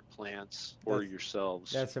your plants or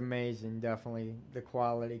yourselves. That's amazing. Definitely the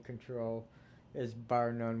quality control is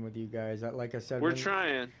bar none with you guys. Like I said, we're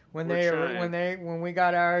trying. When we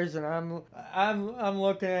got ours, and I'm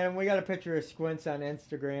looking at them. We got a picture of Squints on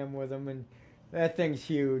Instagram with them, and that thing's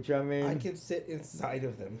huge. I mean, I can sit inside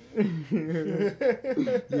of them.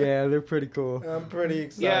 Yeah, they're pretty cool. I'm pretty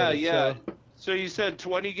excited. Yeah. So you said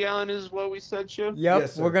 20 gallon is what we said, Chip? Yep.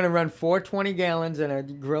 Yes, we're gonna run 4 20 gallons in a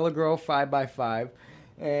Gorilla Grow 5x5,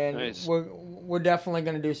 and nice. we're definitely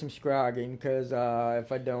gonna do some scrogging, because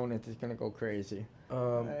if I don't, it's gonna go crazy.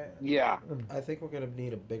 Yeah. I think we're gonna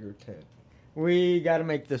need a bigger tent. We got to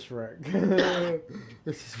make this work. This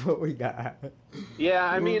is what we got. Yeah,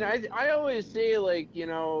 I mean, I always say, like, you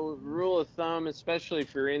know, rule of thumb, especially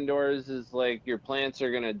for indoors, is like your plants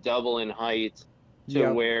are gonna double in height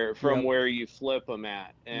to where you flip them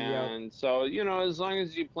at, and so, you know, as long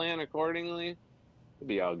as you plan accordingly, it'll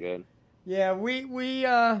be all good. Yeah,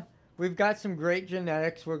 we've got some great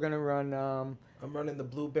genetics. We're gonna run. I'm running the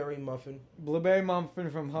blueberry muffin. Blueberry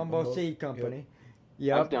muffin from Humboldt Seed Company.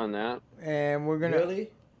 Yep. I've done that. And we're gonna. Really?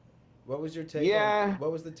 What was your take? Yeah.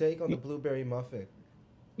 What was the take on the blueberry muffin?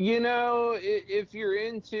 You know, if you're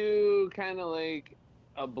into kind of like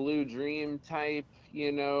a Blue Dream type,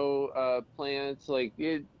 you know, plants, like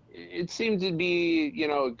it seemed to be, you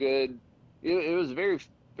know, good. It was very,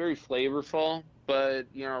 very flavorful, but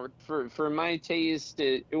you know, for my taste,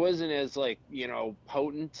 it wasn't as, like, you know,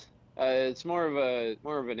 potent. It's more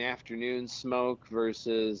of an afternoon smoke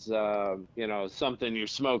versus you know, something you're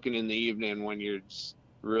smoking in the evening when you're just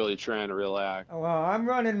really trying to relax. Well, I'm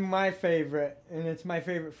running my favorite, and it's my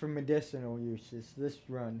favorite for medicinal uses. This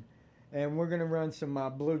run, and we're gonna run some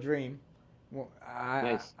Blue Dream,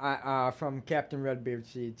 Nice. from Captain Redbeard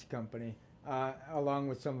Seeds Company, along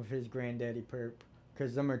with some of his Granddaddy Perp,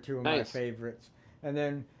 because them are 2 of my favorites. And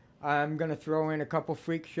then I'm going to throw in a couple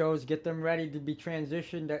freak shows, get them ready to be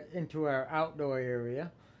transitioned into our outdoor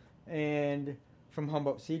area, and from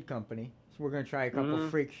Humboldt Seed Company. So we're going to try a couple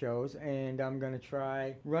freak shows, and I'm going to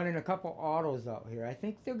try running a couple autos out here. I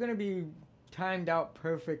think they're going to be timed out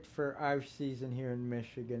perfect for our season here in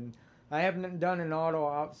Michigan. I haven't done an auto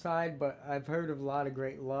outside, but I've heard of a lot of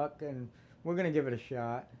great luck, and we're gonna give it a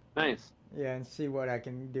shot. Nice. Yeah, and see what I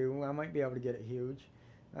can do. I might be able to get it huge.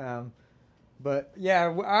 But yeah,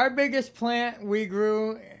 our biggest plant we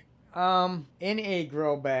grew in a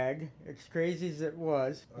grow bag, as crazy as it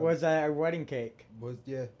was our wedding cake.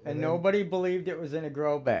 And nobody believed it was in a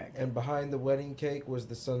grow bag. And behind the wedding cake was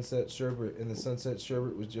the sunset sherbet, and the sunset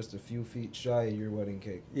sherbet was just a few feet shy of your wedding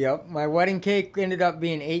cake. Yep, my wedding cake ended up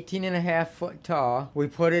being 18 and a half foot tall. We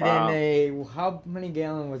put it in how many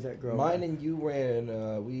gallon was that grow bag? Mine and you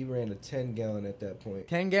we ran a 10 gallon at that point.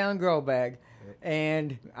 10 gallon grow bag. Yep.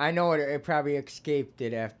 And I know it probably escaped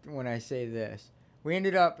it after when I say this. We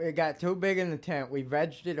ended up, it got too big in the tent. We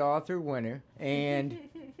vegged it all through winter. And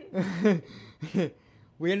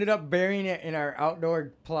we ended up burying it in our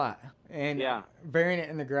outdoor plot. And burying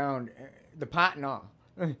it in the ground. The pot and all.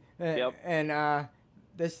 Yep. And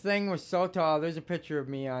this thing was so tall. There's a picture of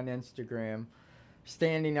me on Instagram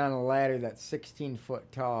standing on a ladder that's 16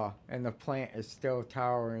 foot tall. And the plant is still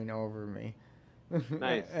towering over me.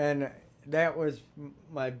 Nice. And that was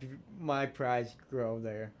my prize grow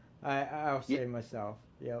there. I'll say myself.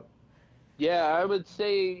 Yep. Yeah, I would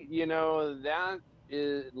say, that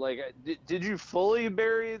is like, did you fully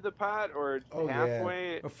bury the pot or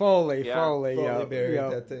halfway? Yeah. Fully, buried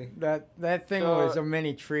that thing. That thing was a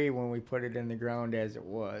mini tree when we put it in the ground as it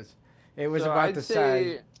was. It was about the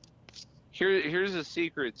size. Here's a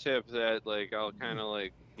secret tip that I'll kind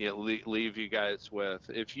of leave you guys with.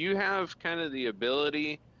 If you have kind of the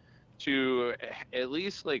ability to at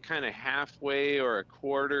least kind of halfway or a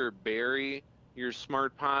quarter bury your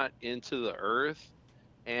smart pot into the earth,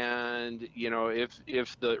 and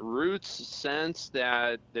if the roots sense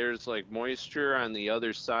that there's moisture on the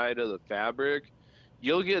other side of the fabric,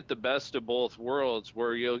 you'll get the best of both worlds,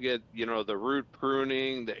 where you'll get the root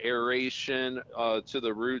pruning, the aeration to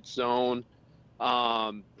the root zone,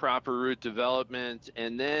 proper root development,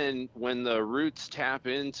 and then when the roots tap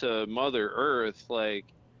into Mother Earth,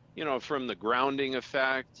 from the grounding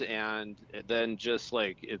effect, and then just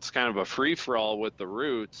it's kind of a free-for-all with the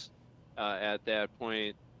roots at that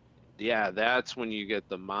point. Yeah, that's when you get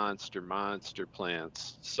the monster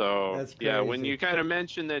plants. So when you kind of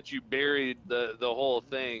mentioned that you buried the whole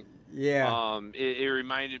thing, it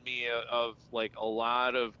reminded me of a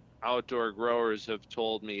lot of outdoor growers have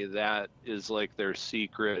told me that is their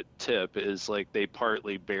secret tip is they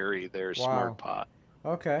partly bury their smart pot.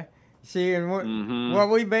 Okay. See, and what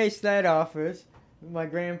we base that off is my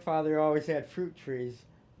grandfather always had fruit trees,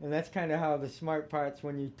 and that's kind of how the smart pots,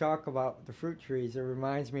 when you talk about the fruit trees, it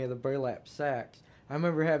reminds me of the burlap sacks. I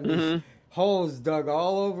remember having these holes dug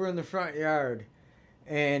all over in the front yard,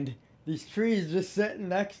 and these trees just sitting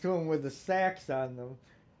next to them with the sacks on them,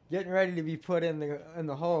 getting ready to be put in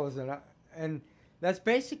the holes, and that's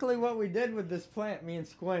basically what we did with this plant. Me and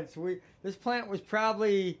Squints, this plant was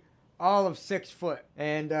probably all of 6 foot,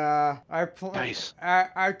 and our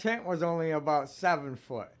tent was only about 7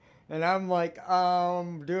 foot. And I'm like,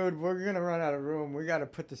 dude, we're gonna run out of room. We gotta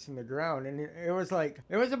put this in the ground. And it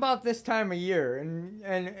was about this time of year,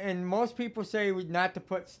 and most people say not to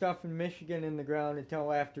put stuff in Michigan in the ground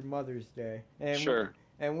until after Mother's Day. And sure.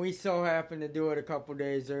 And we so happened to do it a couple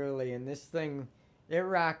days early, and this thing, it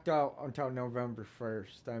rocked out until November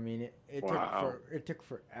 1st. I mean, it took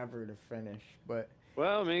forever to finish, but.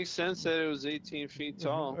 Well, it makes sense that it was 18 feet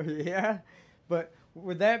tall. Yeah, but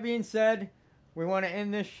with that being said, we want to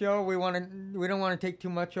end this show. We don't want to take too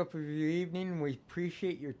much up of your evening. We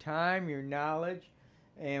appreciate your time, your knowledge,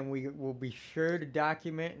 and we will be sure to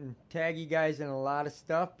document and tag you guys in a lot of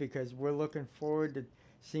stuff, because we're looking forward to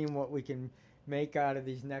seeing what we can make out of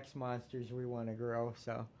these next monsters we want to grow.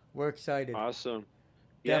 So we're excited. Awesome.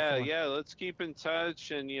 Definitely. Yeah, let's keep in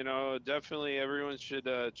touch, and definitely everyone should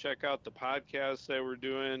check out the podcast that we're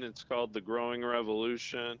doing. It's called The Growing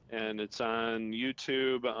Revolution, and it's on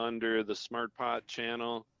YouTube under the Smart Pot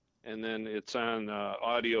channel, and then it's on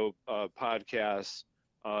audio podcasts.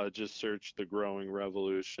 Just search The Growing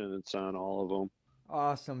Revolution. It's on all of them.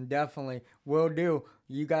 Awesome, definitely. Will do.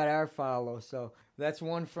 You got our follow, so that's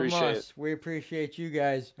one from us. We appreciate you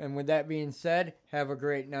guys, and with that being said, have a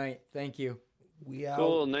great night. Thank you. We out.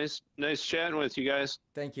 Cool. Nice chatting with you guys.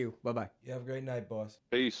 Thank you. Bye-bye. You have a great night, boss.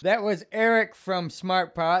 Peace. That was Eric from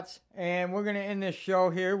Smart Pots, and we're going to end this show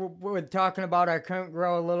here. We're talking about our current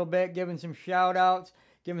grow a little bit, giving some shout-outs,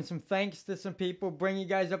 giving some thanks to some people, bring you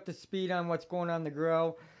guys up to speed on what's going on in the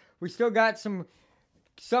grow. We still got some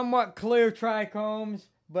somewhat clear trichomes,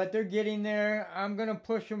 but they're getting there. I'm going to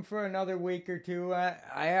push them for another week or two.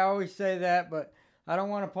 I always say that, but I don't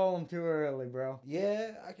want to pull them too early, bro.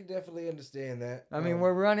 Yeah, I can definitely understand that. I mean,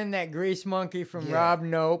 we're running that Grease Monkey from Rob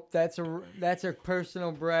Nope. That's a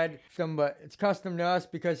personal bread, but it's custom to us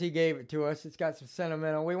because he gave it to us. It's got some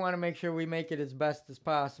sentimental. We want to make sure we make it as best as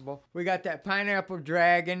possible. We got that Pineapple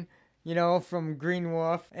Dragon, from Green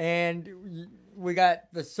Wolf, and we got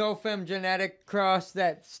the Sofem genetic cross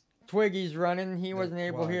that's Twiggy's running. He wasn't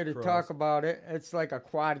able here to talk about it. It's like a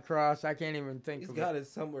quad cross. I can't even think of it. He's got it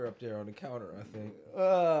somewhere up there on the counter, I think.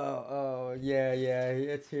 Oh, yeah.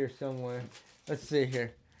 It's here somewhere. Let's see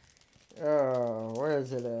here. Oh, where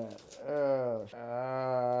is it at?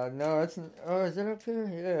 No, it's... Oh, is it up here?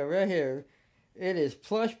 Yeah, right here. It is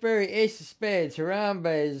Plushberry, Ace of Spades,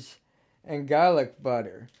 Harambe's, and garlic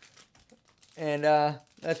butter. And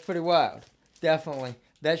that's pretty wild. Definitely.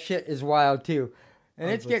 That shit is wild, too. And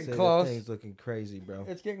it's getting close. That thing's looking crazy, bro.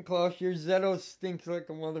 It's getting close. Your Zetto stinks like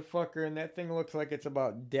a motherfucker, and that thing looks like it's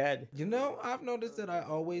about dead. I've noticed that I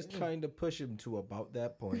always trying to push him to about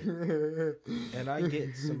that point. And I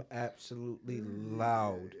get some absolutely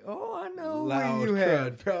loud. Oh, I know loud what you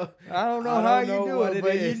have, bro. I don't know how you do it,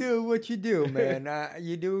 but you do what you do, man.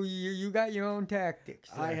 You got your own tactics.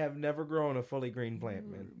 So. I have never grown a fully green plant,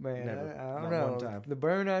 man. Never. I don't know. One time. The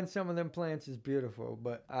burn on some of them plants is beautiful,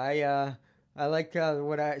 but I like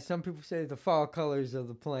some people say the fall colors of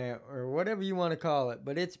the plant or whatever you want to call it,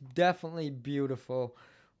 but it's definitely beautiful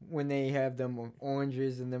when they have them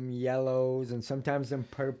oranges and them yellows and sometimes them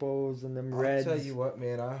purples and them reds. I'll tell you what,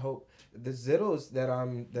 man. I hope the Zittos that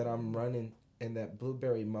I'm running and that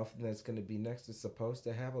blueberry muffin that's going to be next is supposed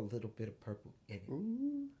to have a little bit of purple in it.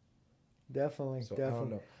 Ooh. Definitely. I don't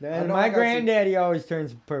know. And my granddaddy always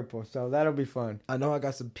turns purple, so that'll be fun. I know I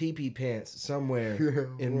got some pee pants somewhere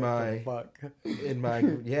in my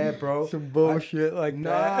bro. Some bullshit like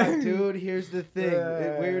that. Nah, dude, here's the thing.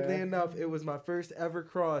 Weirdly enough, it was my first ever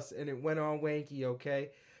cross and it went on wanky,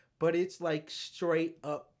 okay? But it's like straight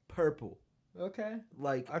up purple. Okay.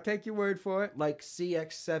 Like I'll take your word for it. Like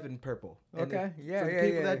CX7 purple. Okay. For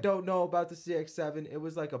people that don't know about the CX7, it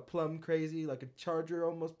was like a plum crazy, like a Charger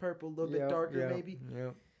almost purple, a little bit darker maybe. Yeah.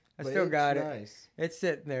 I still got it. Nice. It's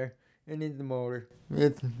sitting there. It needs the motor.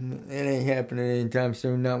 It ain't happening anytime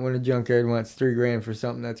soon. Not when a junkyard wants $3,000 for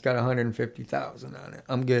something that's got 150,000 on it.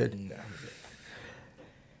 I'm good. No, I'm good.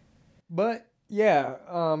 But yeah,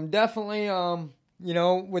 definitely.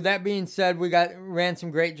 With that being said, we ran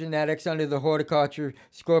some great genetics under the Horticulture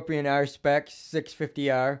Scorpion R Spec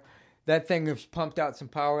 650R. That thing has pumped out some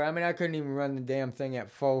power. I mean, I couldn't even run the damn thing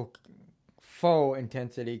at full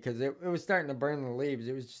intensity because it was starting to burn the leaves.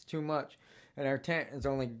 It was just too much. And our tent is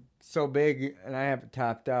only so big, and I have it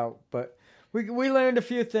topped out. But we learned a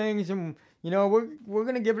few things, and we're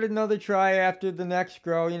gonna give it another try after the next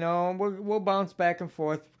grow. We'll bounce back and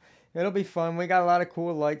forth. It'll be fun. We got a lot of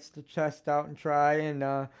cool lights to test out and try,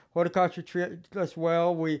 and Horticulture treated us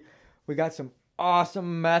well. We got some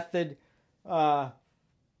awesome method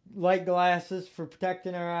light glasses for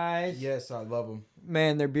protecting our eyes. Yes, I love them.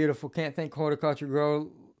 Man, they're beautiful. Can't thank Horticulture Grow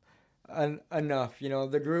enough.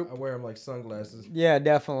 The group. I wear them like sunglasses. Yeah,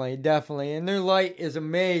 definitely. And their light is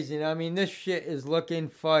amazing. I mean, this shit is looking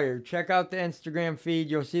fire. Check out the Instagram feed.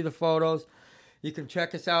 You'll see the photos. You can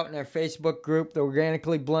check us out in our Facebook group, the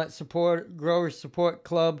Organically Blunt Growers Support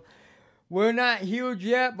Club. We're not huge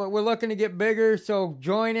yet, but we're looking to get bigger, so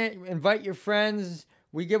join it. Invite your friends.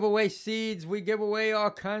 We give away seeds. We give away all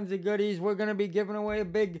kinds of goodies. We're going to be giving away a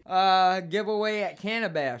big giveaway at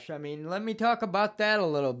Cannabash. I mean, let me talk about that a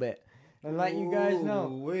little bit and let you guys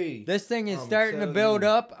know. This thing is starting to build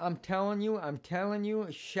up. I'm telling you.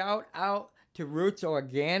 Shout out to Roots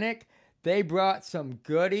Organic. They brought some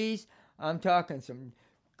goodies. I'm talking some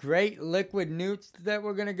great liquid newts that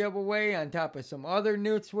we're going to give away on top of some other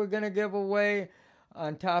newts we're going to give away.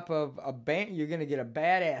 On top of you're going to get a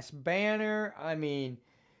badass banner. I mean,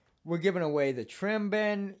 we're giving away the trim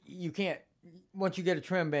bin. Once you get a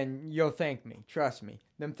trim bin, you'll thank me. Trust me.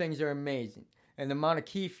 Them things are amazing. And the amount of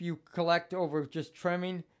keef you collect over just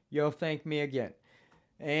trimming, you'll thank me again.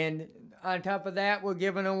 And on top of that, we're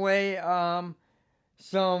giving away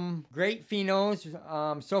some great phenos.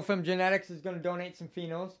 Sofem Genetics is going to donate some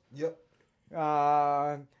phenos. Yep.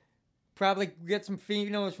 Probably get some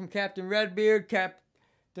phenos from Captain Redbeard.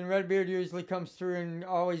 Captain Redbeard usually comes through and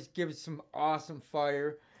always gives some awesome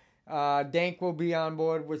fire. Dank will be on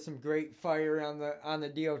board with some great fire on the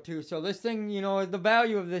deal too. So this thing, the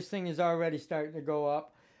value of this thing is already starting to go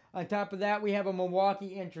up. On top of that, we have a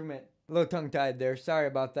Milwaukee Instrument. A little tongue-tied there. Sorry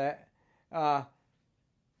about that.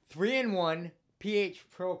 3-in-1 pH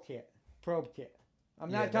probe kit.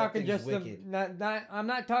 I'm not talking just I'm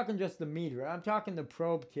not talking just the meter. I'm talking the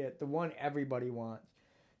probe kit, the one everybody wants.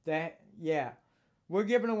 we're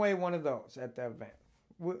giving away one of those at the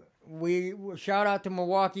event. We shout out to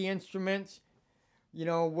Milwaukee Instruments. You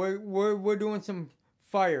know, we're doing some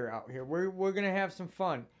fire out here. We're gonna have some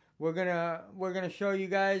fun. We're gonna show you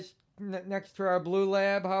guys next to our Blue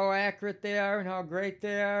Lab how accurate they are and how great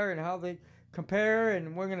they are and how they compare,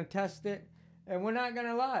 and we're gonna test it. And we're not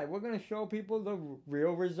gonna lie. We're gonna show people the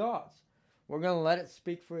real results. We're gonna let it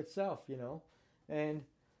speak for itself, you know. And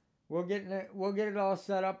we'll get it all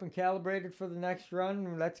set up and calibrated for the next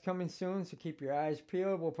run. That's coming soon, so keep your eyes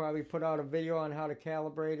peeled. We'll probably put out a video on how to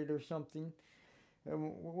calibrate it or something.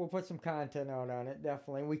 And we'll put some content out on it,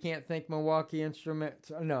 definitely. We can't thank Milwaukee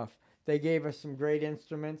Instruments enough. They gave us some great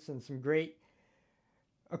instruments and some great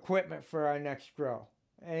equipment for our next grow.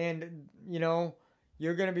 And, you know,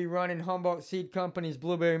 you're going to be running Humboldt Seed Company's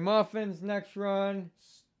Blueberry Muffins next run.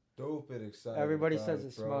 Stupid excited. Everybody about says it,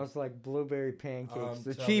 it bro. smells like blueberry pancakes. I'm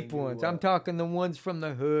The telling cheap you ones. what. I'm talking the ones from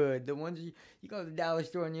the hood. The ones you go to the dollar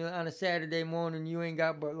store and you on a Saturday morning you ain't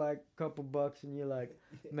got but like a couple bucks and you're like,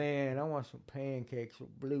 man, I want some pancakes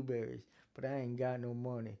with blueberries, but I ain't got no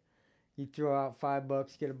money. You throw out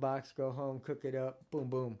 $5, get a box, go home, cook it up, boom,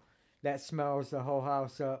 boom. That smells the whole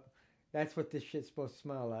house up. That's what this shit's supposed to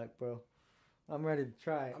smell like, bro. I'm ready to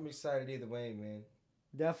try it. I'm excited either way, man.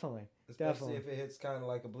 Definitely. Especially if it hits kind of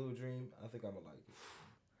like a Blue Dream. I think I'm going to like it.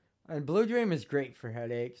 And Blue Dream is great for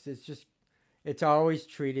headaches. It's always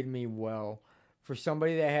treated me well. For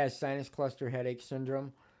somebody that has sinus cluster headache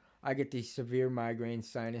syndrome, I get these severe migraine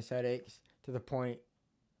sinus headaches to the point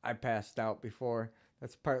I passed out before.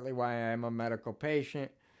 That's partly why I'm a medical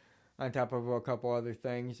patient, on top of a couple other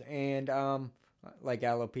things, and like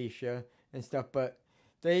alopecia and stuff. But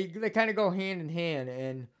they kind of go hand in hand.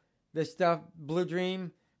 And this stuff, Blue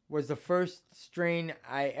Dream, was the first strain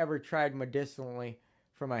I ever tried medicinally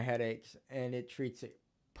for my headaches, and it treats it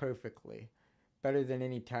perfectly. Better than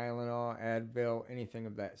any Tylenol, Advil, anything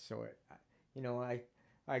of that sort. You know,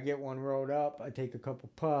 I get one rolled up, I take a couple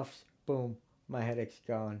puffs, boom, my headache's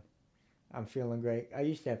gone. I'm feeling great. I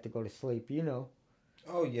used to have to go to sleep, you know.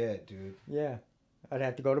 Oh, yeah, dude. Yeah. I'd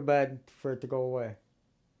have to go to bed for it to go away.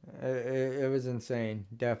 It was insane.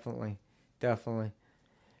 Definitely. Definitely.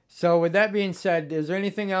 So with that being said, is there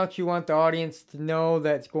anything else you want the audience to know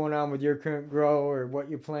that's going on with your current grow or what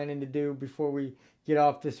you're planning to do before we get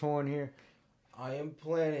off this horn here? I am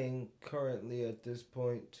planning currently at this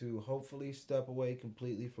point to hopefully step away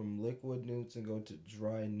completely from liquid newts and go to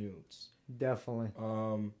dry newts. Definitely.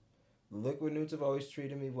 The liquid newts have always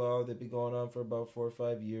treated me well. They've been going on for about 4 or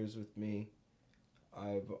 5 years with me.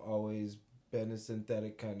 I've always been a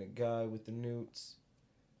synthetic kind of guy with the newts.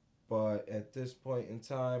 But at this point in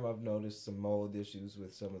time, I've noticed some mold issues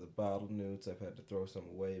with some of the bottled newts. I've had to throw some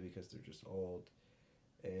away because they're just old.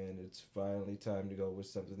 And it's finally time to go with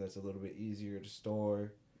something that's a little bit easier to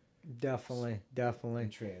store. Definitely.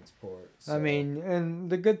 And transport. So. I mean, and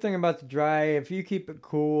the good thing about the dry, if you keep it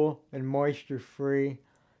cool and moisture free,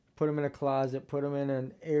 put them in a closet, put them in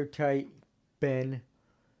an airtight bin,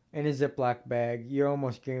 in a Ziploc bag, you're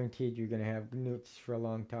almost guaranteed you're going to have newts for a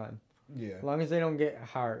long time. Yeah. As long as they don't get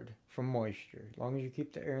hard from moisture. As long as you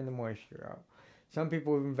keep the air and the moisture out. Some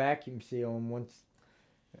people even vacuum seal them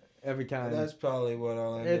every time. And that's probably what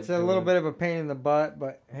I'll end up It's a little bit of a pain in the butt,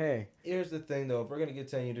 but hey. Here's the thing, though. If we're going to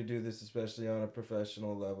continue to do this, especially on a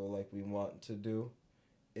professional level like we want to do,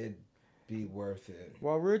 it'd be worth it.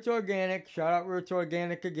 Well, Roots Organic. Shout out Roots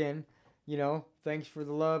Organic again. You know, thanks for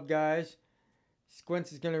the love, guys.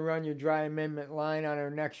 Squints is going to run your dry amendment line on our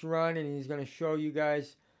next run, and he's going to show you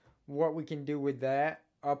guys what we can do with that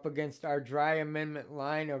up against our dry amendment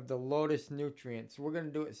line of the Lotus Nutrients. We're going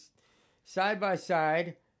to do it side by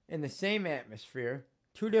side in the same atmosphere,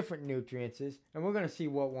 2 different nutrients, and we're going to see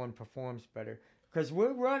what one performs better. Because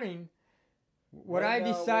we're running, what Right I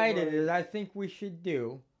now, decided is I think we should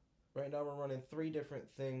do. Right now we're running 3 different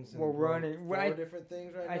things. We're running 4 different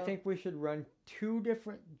things right now? I think we should run 2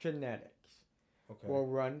 different genetics. Okay.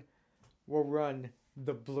 We'll run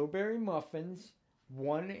the blueberry muffins,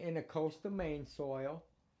 one in a coastal Maine soil.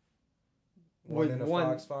 One in a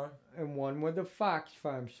Fox Farm? And one with a Fox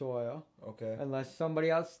Farm soil. Okay. Unless somebody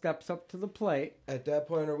else steps up to the plate. At that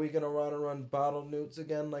point, are we going to run bottled newts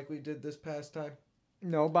again like we did this past time?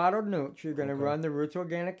 No bottled newts. You're going to Okay. run the Roots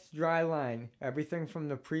Organics dry line. Everything from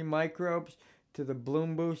the pre-microbes to the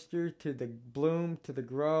bloom booster to the bloom to the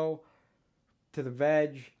grow to the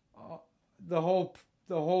veg. The whole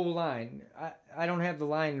line. I don't have the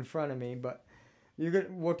line in front of me, but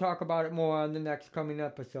we'll talk about it more on the next coming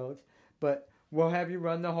episodes. But we'll have you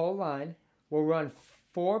run the whole line. We'll run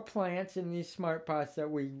 4 plants in these smart pots that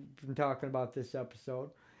we've been talking about this episode.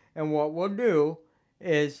 And what we'll do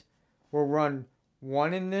is we'll run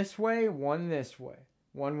One in this way, one this way.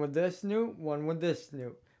 One with this newt, one with this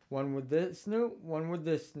newt. One with this newt, one with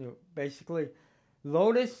this newt. Basically,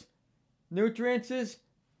 Lotus Nutrients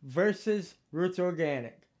versus Roots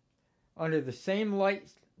Organic. Under the same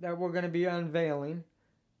lights that we're going to be unveiling,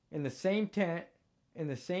 in the same tent, in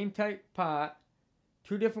the same type pot,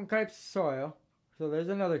 2 different types of soil. So there's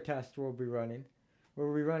another test we'll be running.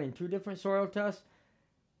 We'll be running 2 different soil tests,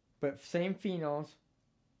 but same phenols,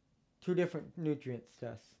 2 different nutrients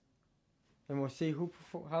tests. And we'll see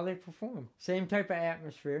how they perform. Same type of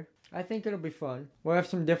atmosphere. I think it'll be fun. We'll have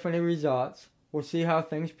some different results. We'll see how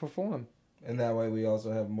things perform. And that way we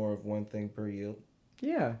also have more of one thing per yield.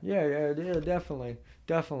 Yeah, definitely.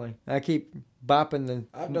 I keep bopping the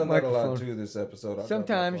I've done microphone. that a lot too this episode.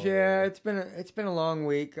 Sometimes, yeah, it's been a long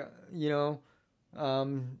week, you know.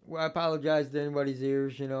 I apologize to anybody's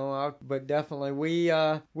ears, you know, but definitely we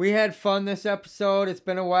had fun this episode. It's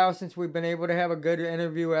been a while since we've been able to have a good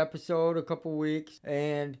interview episode, a couple weeks,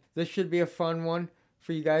 and this should be a fun one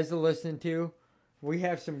for you guys to listen to. We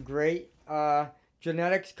have some great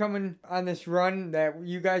genetics coming on this run that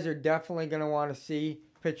you guys are definitely going to want to see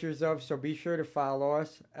pictures of, so be sure to follow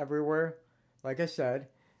us everywhere, like I said.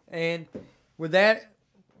 And with that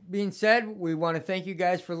being said, we want to thank you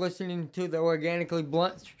guys for listening to the Organically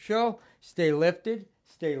Blunt Show. Stay lifted,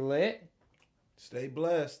 stay lit, stay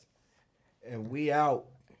blessed, and we out.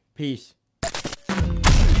 Peace.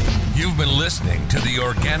 You've been listening to the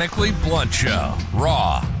Organically Blunt Show.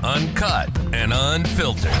 Raw, uncut, and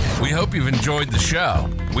unfiltered. We hope you've enjoyed the show.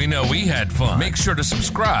 We know we had fun. Make sure to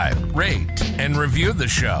subscribe, rate, and review the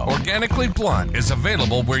show. Organically Blunt is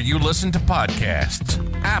available where you listen to podcasts.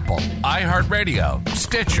 Apple, iHeartRadio,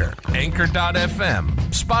 Stitcher, Anchor.fm,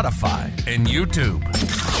 Spotify, and YouTube.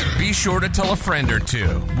 Be sure to tell a friend or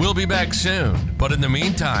two. We'll be back soon. But in the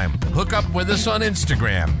meantime, hook up with us on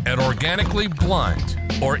Instagram at Organically Blunt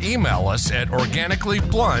or email us at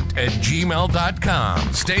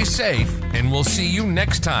organicallyblunt@gmail.com. Stay safe, and we'll see you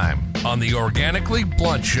next time on the Organically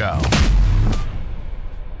Blunt Show.